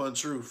life upon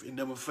truth. It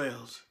never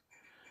fails.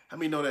 How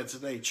many know that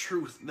today?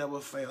 Truth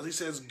never fails. He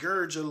says,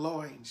 gird your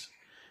loins,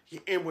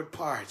 your inward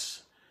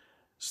parts.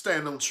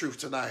 Stand on truth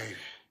tonight.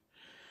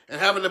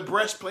 And having the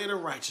breastplate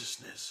of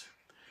righteousness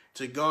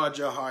to guard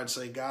your heart.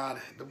 Say,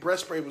 God, the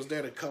breastplate was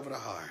there to cover the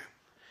heart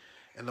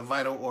and the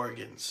vital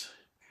organs.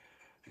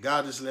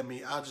 God,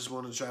 I just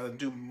want to try to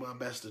do my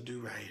best to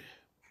do right.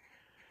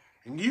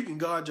 And you can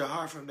guard your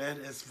heart from that.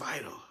 It's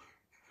vital.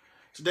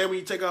 Today, when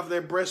you take off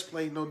that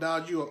breastplate, no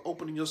doubt you are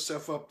opening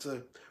yourself up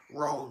to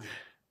wrong.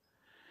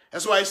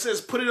 That's why he says,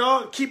 put it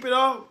on, keep it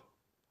on.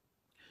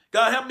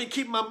 God, help me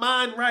keep my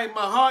mind right,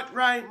 my heart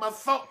right, my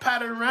thought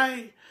pattern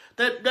right.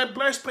 That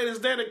breastplate is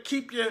there to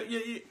keep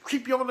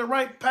you on the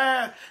right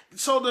path,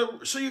 so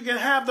you can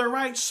have the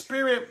right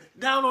spirit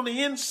down on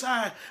the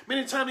inside.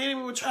 Many times the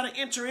enemy will try to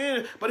enter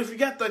in, but if you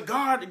got the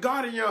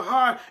God in your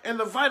heart and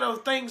the vital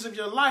things of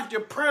your life,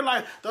 your prayer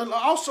life,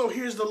 also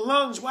here's the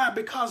lungs. Why?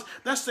 Because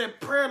that's that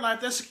prayer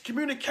life. That's a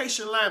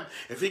communication line.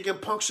 If he can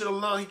puncture the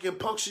lung, he can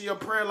puncture your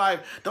prayer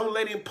life. Don't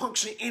let him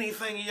puncture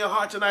anything in your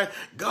heart tonight.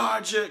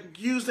 God,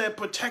 use that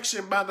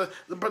protection by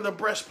the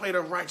breastplate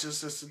of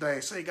righteousness today.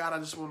 Say, God, I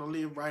just want to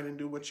live right and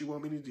do what you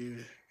want me to do.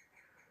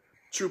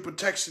 True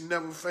protection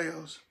never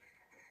fails.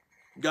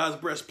 God's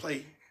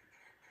breastplate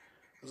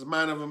was the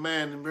mind of a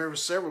man. And there were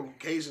several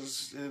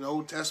occasions in the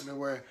Old Testament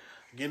where,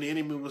 again, the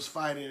enemy was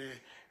fighting,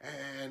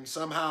 and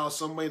somehow,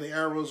 some way, the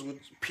arrows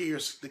would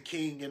pierce the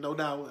king. And no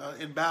doubt,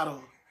 in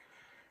battle,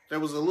 there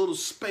was a little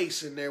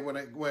space in there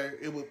where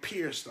it would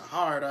pierce the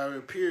heart, or it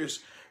would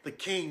pierce the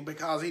king,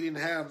 because he didn't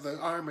have the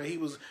armor. He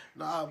was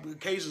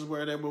occasions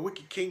where there were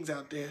wicked kings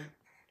out there.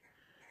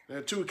 There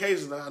are two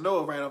occasions that I know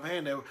of right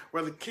offhand there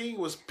where the king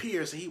was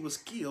pierced and he was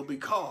killed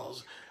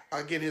because,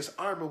 again, his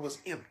armor was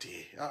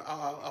empty,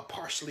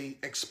 partially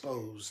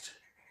exposed.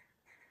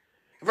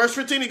 In verse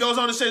 15, he goes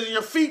on and says,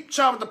 your feet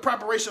shod with the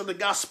preparation of the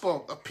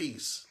gospel of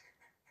peace.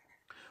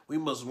 We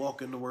must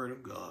walk in the word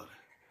of God.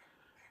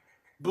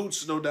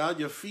 Boots, no doubt,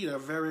 your feet are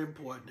very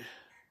important.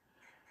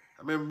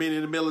 I remember being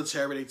in the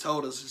military, they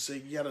told us, they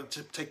said, you got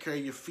to take care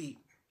of your feet.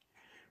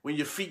 When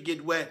your feet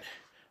get wet,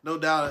 no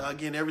doubt,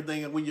 again,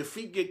 everything, when your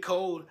feet get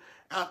cold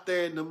out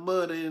there in the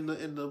mud and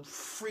in the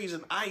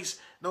freezing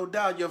ice, no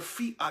doubt your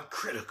feet are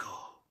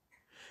critical.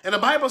 And the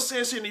Bible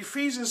says in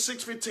Ephesians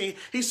 6:15,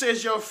 he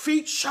says, your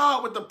feet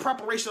shod with the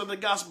preparation of the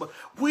gospel.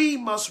 We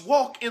must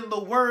walk in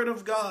the word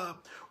of God.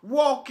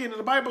 Walk in.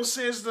 The Bible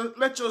says,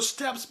 let your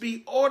steps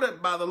be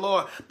ordered by the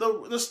Lord.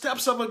 The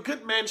steps of a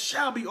good man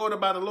shall be ordered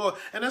by the Lord.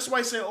 And that's why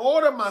he said,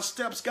 order my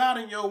steps, God,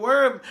 in your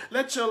word.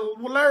 Let your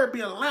word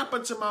be a lamp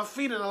unto my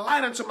feet and a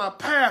light unto my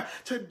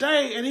path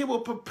today. And he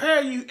will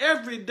prepare you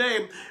every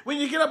day. When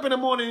you get up in the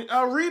morning,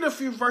 read a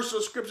few verses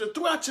of scripture.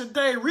 Throughout your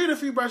day, read a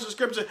few verses of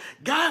scripture.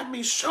 Guide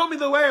me, show me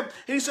the way. And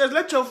he says,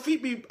 let your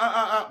feet be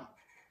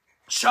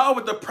shod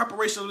with the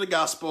preparation of the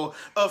gospel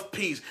of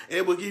peace.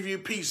 It will give you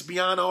peace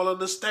beyond all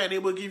understanding.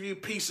 It will give you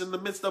peace in the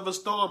midst of a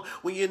storm.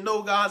 When you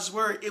know God's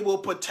word, it will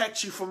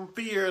protect you from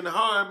fear and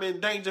harm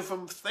and danger,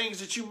 from things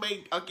that you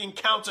may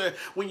encounter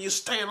when you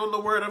stand on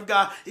the word of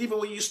God. Even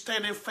when you're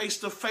standing face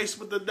to face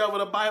with the devil,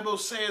 the Bible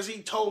says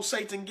he told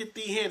Satan, get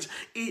thee hence.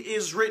 It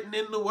is written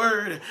in the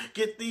word.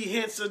 Get thee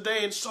hence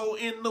today. And so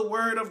in the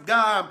word of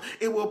God,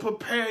 it will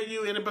prepare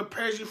you, and it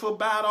prepares you for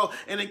battle,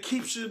 and it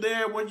keeps you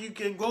there when you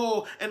can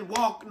go and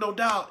walk, no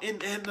doubt,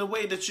 in the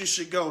way that you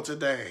should go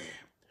today.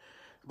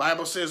 The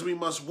Bible says we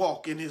must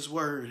walk in his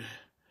word,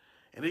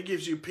 and it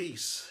gives you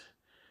peace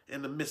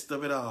in the midst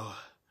of it all.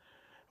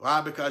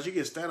 Why? Because you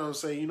can stand on and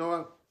say, you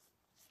know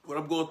what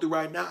I'm going through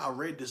right now, I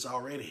read this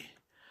already.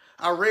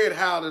 I read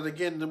how that,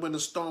 again, when the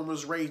storm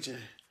was raging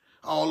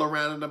all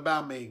around and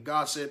about me,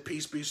 God said,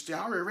 peace be still.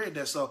 I already read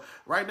that. So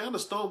right now the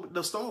storm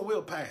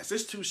will pass.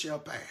 This too shall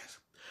pass.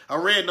 I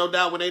read, no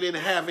doubt, when they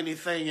didn't have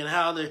anything and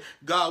how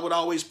God would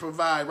always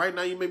provide. Right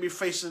now, you may be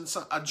facing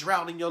a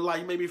drought in your life.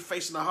 You may be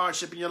facing a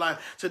hardship in your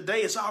life. Today,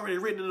 it's already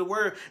written in the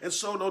word. And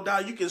so, no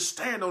doubt, you can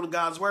stand on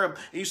God's word.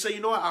 And you say, you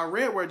know what? I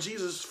read where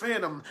Jesus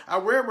fed them. I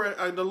read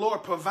where the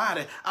Lord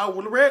provided. I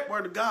read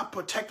where God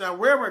protected. I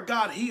read where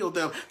God healed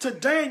them.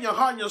 Today, in your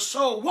heart and your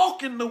soul,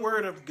 walk in the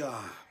word of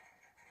God.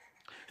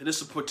 And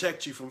this will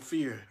protect you from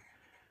fear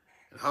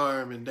and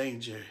harm and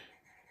danger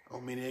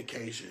on many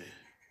occasions.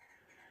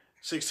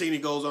 16, he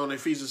goes on,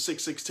 Ephesians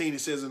 6:16, he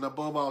says, and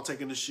above all,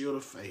 taking the shield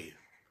of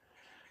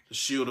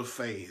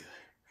faith,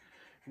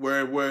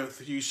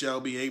 wherewith you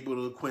shall be able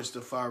to quench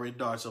the fiery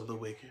darts of the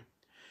wicked.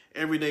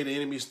 Every day the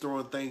enemy's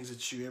throwing things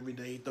at you. Every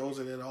day he throws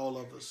it at all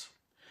of us.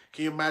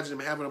 Can you imagine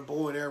him having a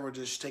bow and arrow,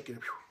 just taking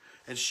it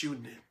and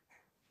shooting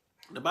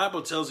it? The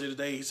Bible tells you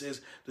today, he says,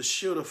 the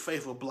shield of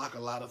faith will block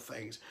a lot of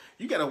things.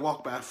 You got to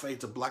walk by faith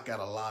to block out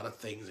a lot of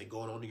things that are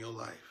going on in your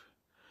life.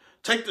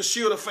 Take the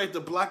shield of faith to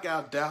block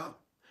out doubt,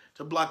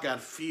 to block out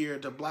fear,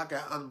 to block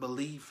out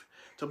unbelief,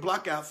 to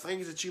block out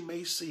things that you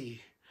may see.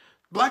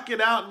 Block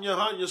it out in your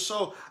heart and your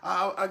soul.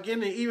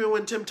 Again, even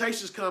when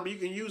temptations come, you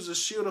can use the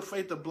shield of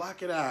faith to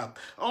block it out.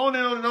 On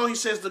and on, he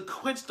says, to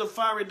quench the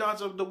fiery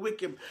darts of the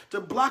wicked, to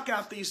block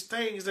out these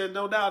things that,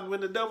 no doubt,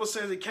 when the devil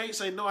says he can't,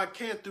 say, no, I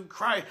can't through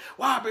Christ.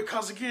 Why?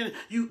 Because, again,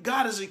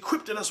 God has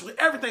equipped us with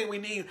everything we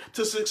need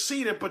to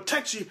succeed and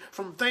protect you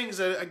from things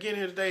that, again,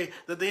 here today,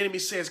 that the enemy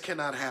says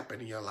cannot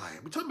happen in your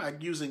life. We're talking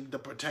about using the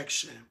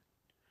protection.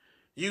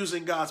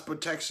 Using God's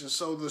protection.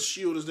 So the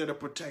shield is there to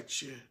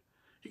protect you.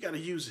 You got to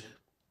use it.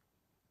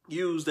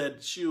 Use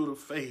that shield of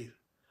faith.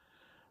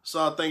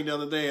 Saw a thing the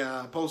other day,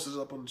 I posted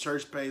up on the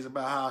church page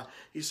about how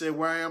he said,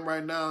 where I am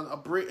right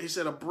now, he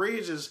said a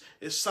bridge is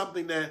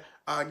something that,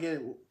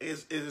 again,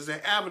 is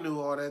an avenue,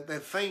 or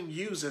that thing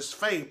uses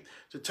faith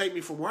to take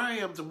me from where I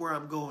am to where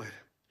I'm going.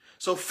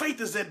 So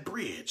faith is that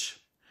bridge.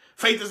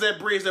 Faith is that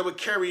bridge that would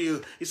carry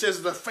you. He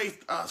says the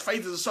faith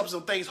is the substance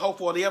of things hoped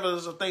for, the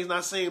evidence of things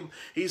not seen.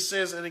 He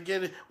says, and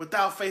again,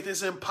 without faith,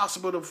 it's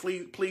impossible to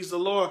please the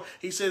Lord.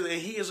 He says,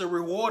 and he is a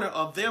rewarder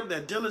of them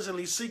that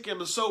diligently seek him.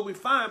 And so we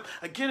find,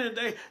 again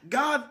today,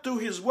 God, through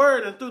his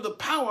word and through the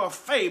power of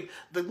faith,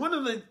 that one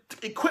of the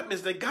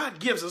equipments that God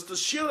gives us, the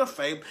shield of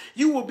faith,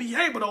 you will be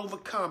able to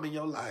overcome in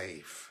your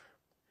life.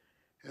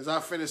 As I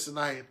finish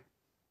tonight,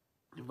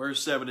 in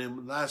verse 7, and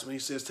the last one, he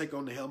says, take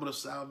on the helmet of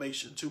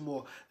salvation. Two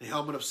more, the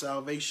helmet of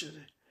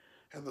salvation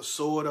and the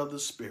sword of the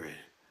Spirit,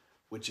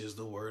 which is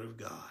the word of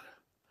God.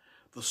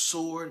 The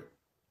sword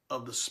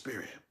of the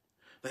Spirit.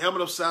 The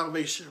helmet of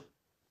salvation.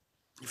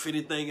 If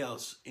anything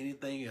else,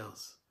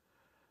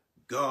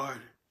 guard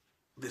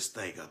this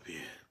thing up here.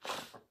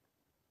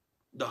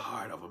 The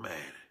heart of a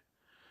man.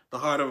 The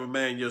heart of a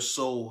man, your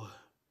soul,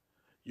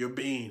 your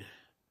being.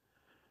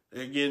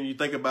 Again, you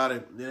think about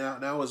it,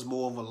 now it's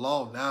more of a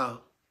law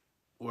now.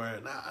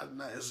 Where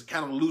it's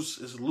kind of loose,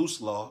 it's a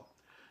loose law,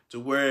 to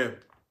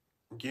where,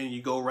 again,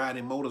 you go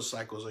riding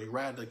motorcycles,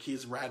 or the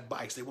kids ride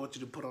bikes, they want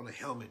you to put on a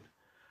helmet.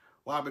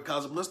 Why?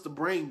 Because once the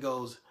brain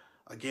goes,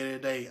 again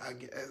today,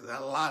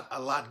 a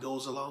lot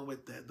goes along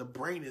with that. The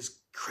brain is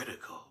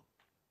critical.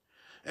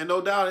 And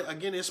no doubt,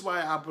 again, it's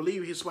why I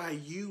believe it's why he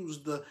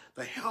used the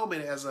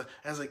helmet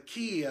as a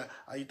key.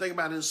 You think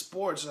about it in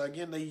sports,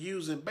 again, they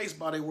use in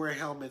baseball, they wear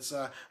helmets.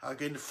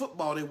 Again, in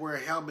football, they wear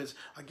helmets.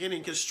 Again,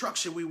 in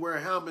construction, we wear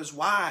helmets.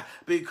 Why?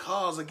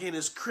 Because, again,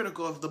 it's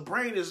critical. If the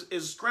brain is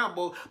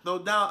scrambled, no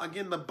doubt,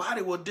 again, the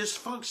body will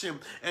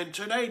dysfunction. And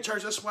today,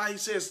 church, that's why he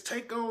says,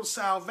 take on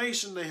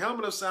salvation, the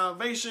helmet of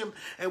salvation.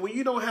 And when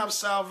you don't have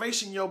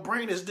salvation, your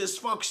brain is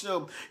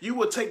dysfunctional. You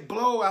will take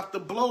blow after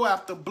blow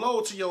after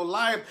blow to your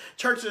life,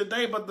 church,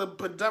 today. But the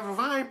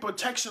divine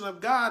protection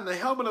of God and the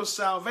helmet of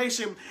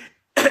salvation,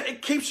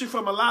 it keeps you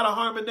from a lot of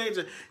harm and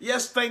danger.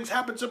 Yes, things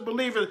happen to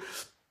believers,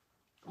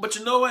 but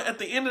you know what? At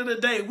the end of the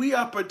day, we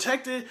are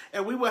protected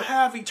and we will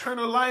have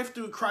eternal life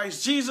through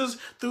Christ Jesus,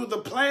 through the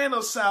plan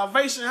of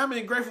salvation. How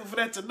many grateful for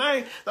that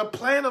tonight? The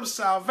plan of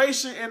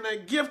salvation and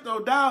the gift, no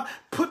doubt.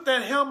 Put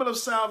that helmet of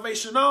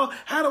salvation on.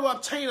 How to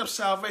obtain of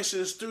salvation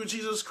is through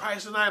Jesus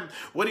Christ and I.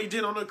 What he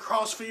did on the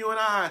cross for you and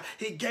I.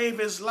 He gave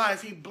his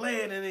life. He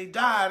bled and he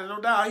died. And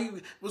no doubt, he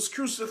was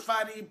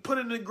crucified. He put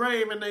in the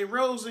grave and they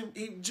rose.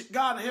 And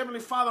God, the Heavenly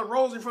Father,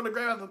 rose him from the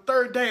grave on the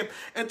third day.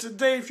 And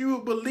today, if you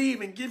will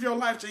believe and give your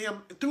life to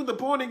him, through the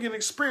born again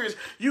experience,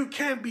 you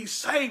can be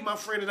saved, my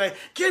friend, today.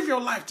 Give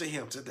your life to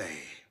him today.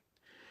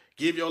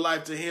 Give your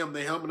life to him,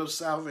 the helmet of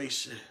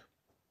salvation,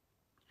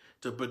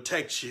 to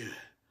protect you.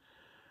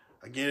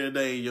 Again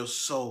today, your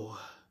soul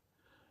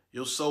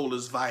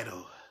is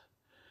vital.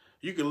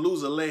 You can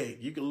lose a leg.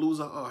 You can lose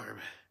an arm.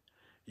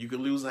 You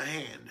can lose a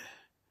hand.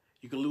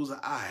 You can lose an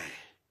eye.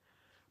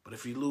 But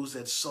if you lose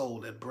that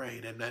soul, that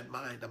brain, and that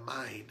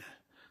mind,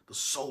 the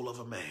soul of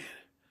a man,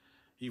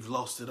 you've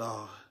lost it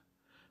all.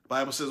 The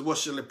Bible says, what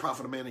shall it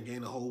profit a man to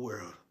gain the whole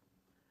world,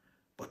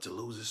 but to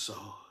lose his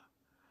soul?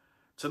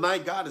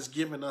 Tonight, God has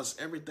given us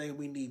everything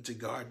we need to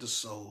guard the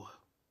soul,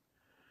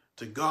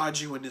 to guard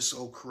you in this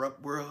old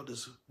corrupt world,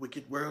 this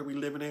wicked world we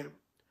living in,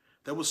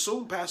 that will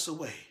soon pass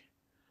away.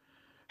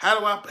 How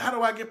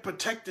do I get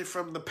protected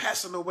from the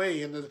passing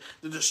away and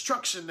the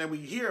destruction that we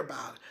hear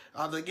about?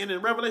 Again,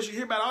 in Revelation, you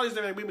hear about all these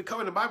things we've been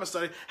covering in Bible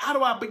study. How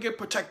do I get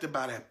protected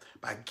by that?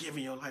 By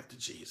giving your life to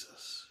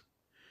Jesus.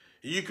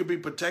 You could be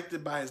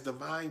protected by his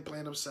divine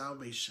plan of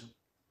salvation.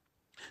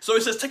 So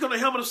he says, take on the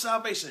helmet of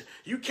salvation.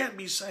 You can't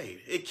be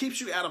saved. It keeps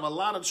you out of a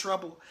lot of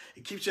trouble.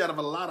 It keeps you out of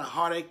a lot of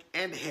heartache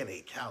and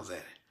headache. How's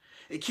that?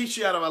 It keeps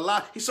you out of a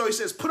lot. So he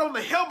says, put on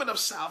the helmet of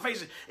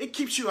salvation. It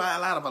keeps you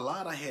out of a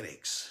lot of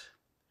headaches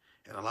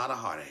and a lot of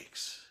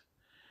heartaches.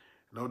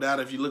 No doubt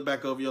if you look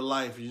back over your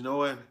life, you know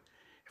what?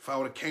 If I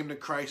would have came to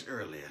Christ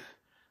earlier,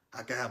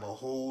 I could have a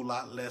whole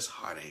lot less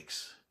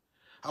heartaches.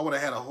 I would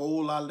have had a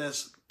whole lot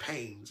less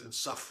pains and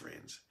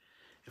sufferings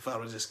if I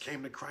would have just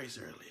came to Christ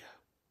earlier.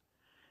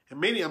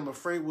 And many, I'm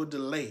afraid, will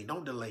delay.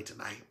 Don't delay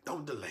tonight.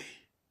 Don't delay.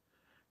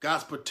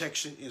 God's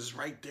protection is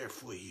right there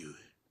for you.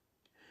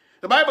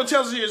 The Bible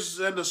tells us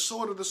in the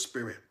sword of the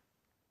Spirit,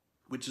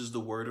 which is the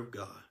word of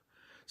God.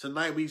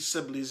 Tonight, we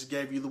simply just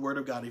gave you the word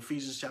of God.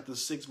 Ephesians chapter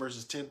 6,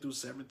 verses 10 through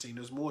 17.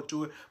 There's more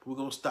to it, but we're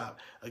going to stop.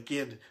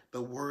 Again,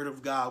 the word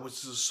of God, which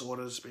is the sword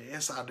of the Spirit.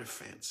 It's our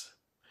defense.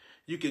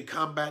 You can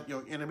combat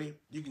your enemy.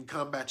 You can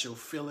combat your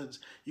feelings.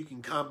 You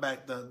can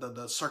combat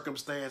the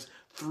circumstance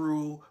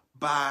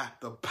by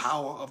the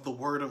power of the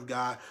word of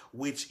God,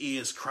 which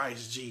is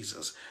Christ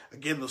Jesus.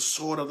 Again, the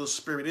sword of the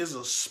Spirit is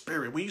a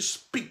spirit. When you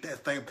speak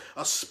that thing,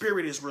 a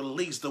spirit is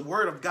released. The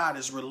word of God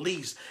is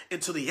released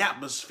into the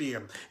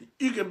atmosphere.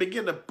 You can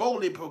begin to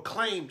boldly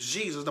proclaim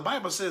Jesus. The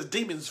Bible says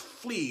demons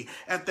flee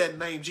at that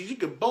name, Jesus. You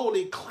can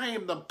boldly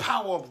claim the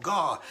power of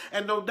God.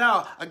 And no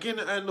doubt, again,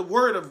 and the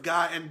word of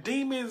God, and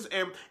demons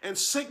and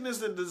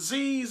sickness and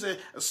disease and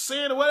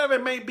sin, whatever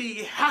it may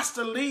be, has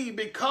to leave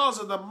because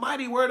of the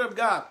mighty word of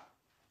God.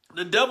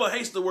 The devil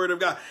hates the word of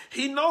God.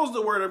 He knows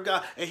the word of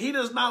God, and he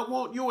does not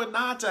want you and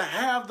I to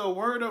have the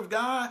word of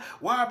God.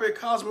 Why?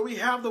 Because when we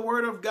have the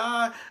word of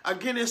God,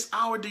 again, it's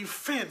our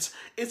defense.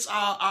 It's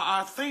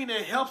our thing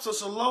that helps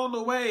us along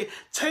the way.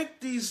 Take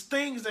these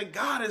things that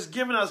God has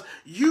given us.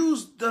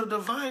 Use the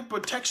divine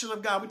protection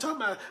of God. We're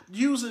talking about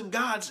using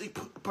God's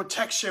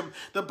protection,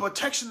 the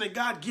protection that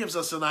God gives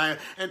us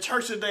and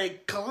church today,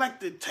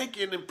 collect it, take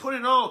it, and put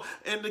it on.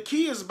 And the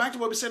key is back to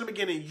what we said in the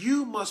beginning.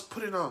 You must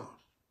put it on.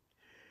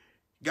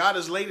 God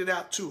has laid it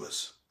out to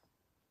us.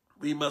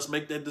 We must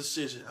make that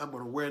decision. I'm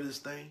going to wear this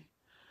thing,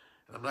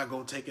 and I'm not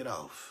going to take it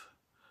off.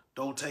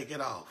 Don't take it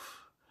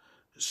off.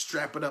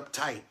 Strap it up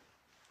tight.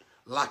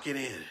 Lock it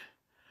in.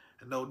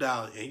 And no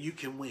doubt, and you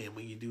can win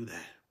when you do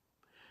that.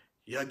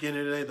 Yeah, again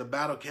today, the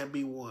battle can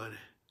be won.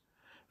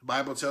 The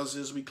Bible tells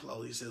us as we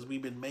close, he says,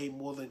 we've been made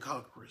more than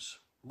conquerors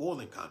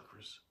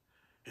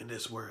in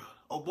this world.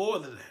 Oh, more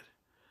than that.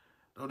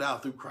 No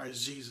doubt through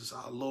Christ Jesus,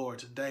 our Lord,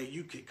 today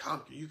you can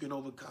conquer, you can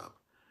overcome.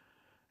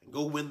 And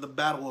go win the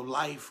battle of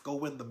life. Go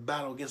win the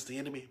battle against the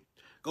enemy.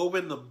 Go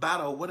win the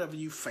battle, whatever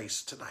you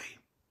face tonight,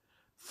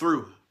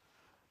 through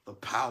the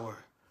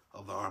power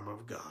of the armor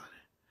of God.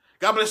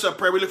 God bless our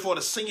prayer. We look forward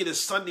to seeing you this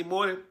Sunday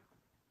morning.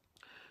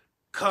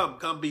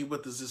 Come be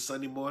with us this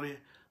Sunday morning.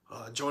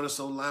 Join us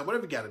online.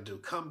 Whatever you got to do,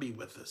 come be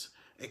with us.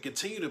 And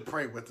continue to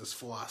pray with us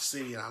for our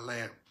city and our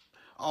land.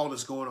 all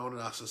that's going on in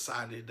our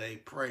society today.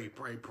 Pray,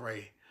 pray,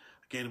 pray.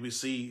 Again, we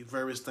see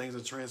various things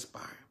are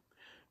transpiring.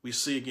 We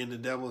see again the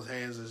devil's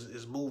hands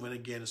is moving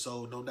again.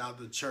 So no doubt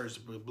the church,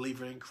 the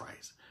believer in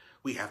Christ,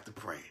 we have to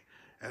pray.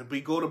 And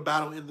we go to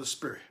battle in the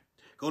spirit.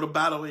 Go to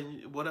battle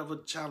in whatever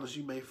challenge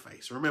you may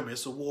face. Remember,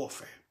 it's a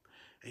warfare.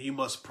 And you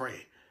must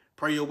pray.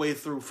 Pray your way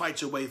through.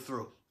 Fight your way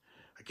through.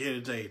 Again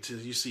today, till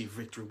you see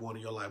victory won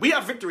in your life. We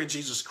have victory in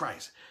Jesus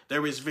Christ.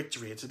 There is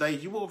victory. And today,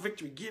 you want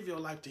victory, give your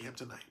life to him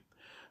tonight.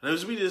 And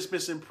as we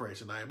dismiss in prayer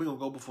tonight, we're going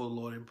to go before the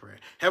Lord in prayer.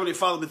 Heavenly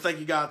Father, we thank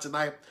you, God,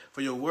 tonight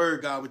for your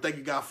word, God. We thank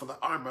you, God, for the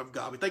armor of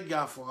God. We thank you,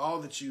 God, for all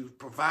that you've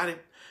provided.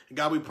 And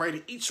God, we pray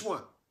to each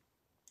one.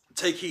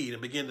 Take heed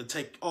and begin to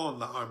take on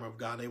the armor of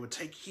God. They would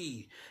take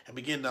heed and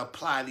begin to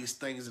apply these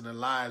things in their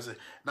lives and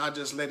not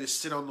just let it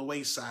sit on the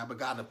wayside, but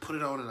God, to put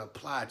it on and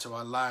apply it to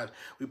our lives.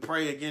 We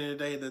pray again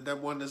today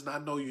that one does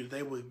not know you,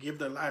 they will give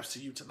their lives to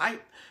you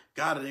tonight.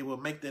 God, they will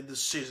make that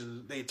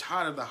decision. They're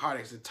tired of the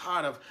heartaches. They're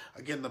tired of,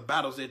 again, the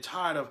battles. They're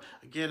tired of,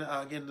 again,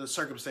 the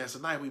circumstance.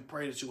 Tonight, we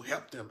pray that you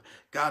help them,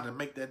 God, to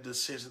make that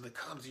decision to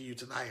come to you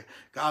tonight.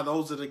 God,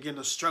 those that, again,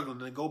 are struggling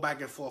to go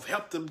back and forth,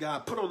 help them,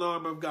 God. Put on the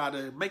armor of God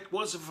and make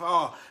once and for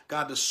all,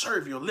 God, to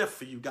serve you and live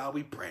for you. God,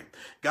 we pray.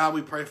 God,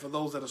 we pray for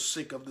those that are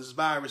sick of this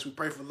virus. We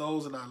pray for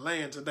those in our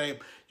land today.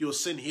 You'll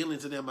send healing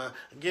to them.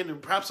 Again,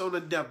 perhaps on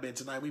the deathbed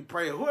tonight. We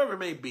pray, whoever it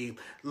may be,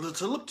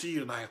 to look to you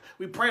tonight.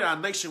 We pray that our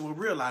nation will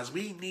realize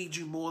we need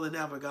you more than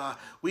ever, God.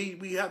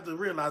 We have to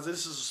realize that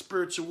this is a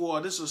spiritual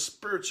war. This is a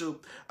spiritual,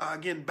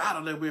 again,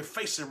 battle that we're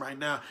facing right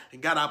now.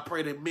 And God, I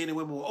pray that men and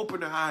women will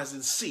open their eyes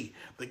and see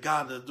that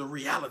God, the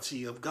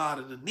reality of God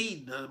and the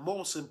need, the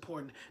most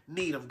important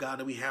need of God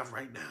that we have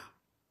right now.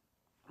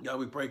 God,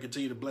 we pray,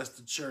 continue to bless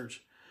the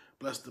church.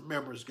 Bless the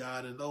members,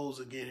 God, and those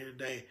again here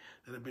today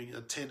that have been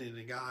attending.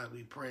 And God,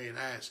 we pray and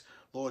ask,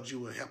 Lord, you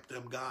will help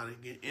them, God,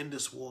 again in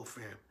this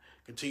warfare.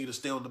 Continue to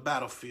stay on the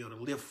battlefield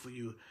and live for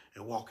you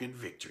and walk in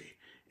victory.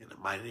 In the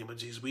mighty name of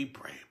Jesus, we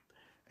pray.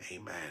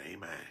 Amen.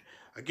 Amen.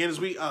 Again,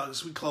 as we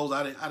close,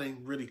 I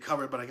didn't really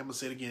cover it, but I'm going to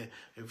say it again.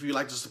 If you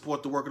like to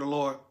support the work of the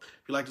Lord,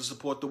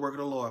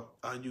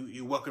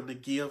 you're welcome to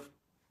give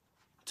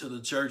to the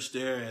church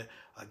there.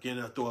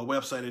 Again, through our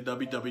website at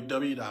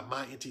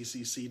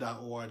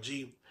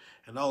www.myntcc.org.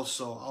 And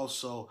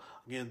also,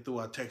 again, through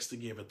our text to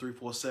give at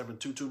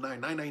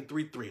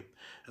 347-229-9933.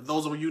 And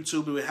those on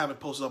YouTube, we haven't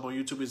posted up on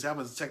YouTube. We're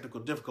having technical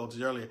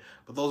difficulties earlier.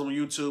 But those on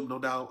YouTube, no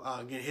doubt,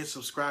 again, hit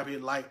subscribe,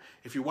 hit like.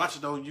 If you're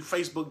watching on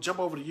Facebook, jump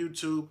over to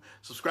YouTube,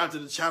 subscribe to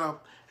the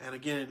channel. And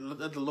again,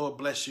 let the Lord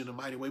bless you in a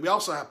mighty way. We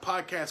also have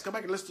podcasts. Come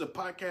back and listen to the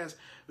podcast.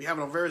 We have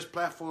it on various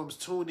platforms,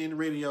 TuneIn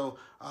Radio,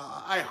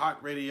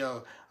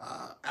 iHeartRadio,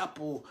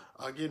 Apple,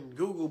 again,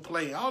 Google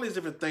Play, all these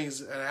different things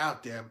that are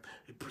out there.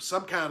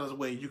 Some kind of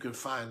way you can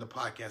find the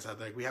podcast, I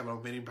think. We have it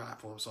on many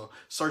platforms. So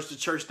search the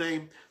church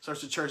name,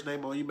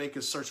 or you make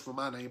a search for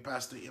my name,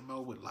 Pastor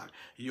M.O. Whitlock,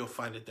 and you'll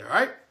find it there, all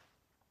right?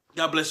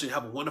 God bless you.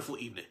 Have a wonderful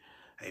evening.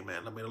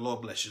 Amen. May the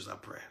Lord bless you as I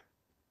pray.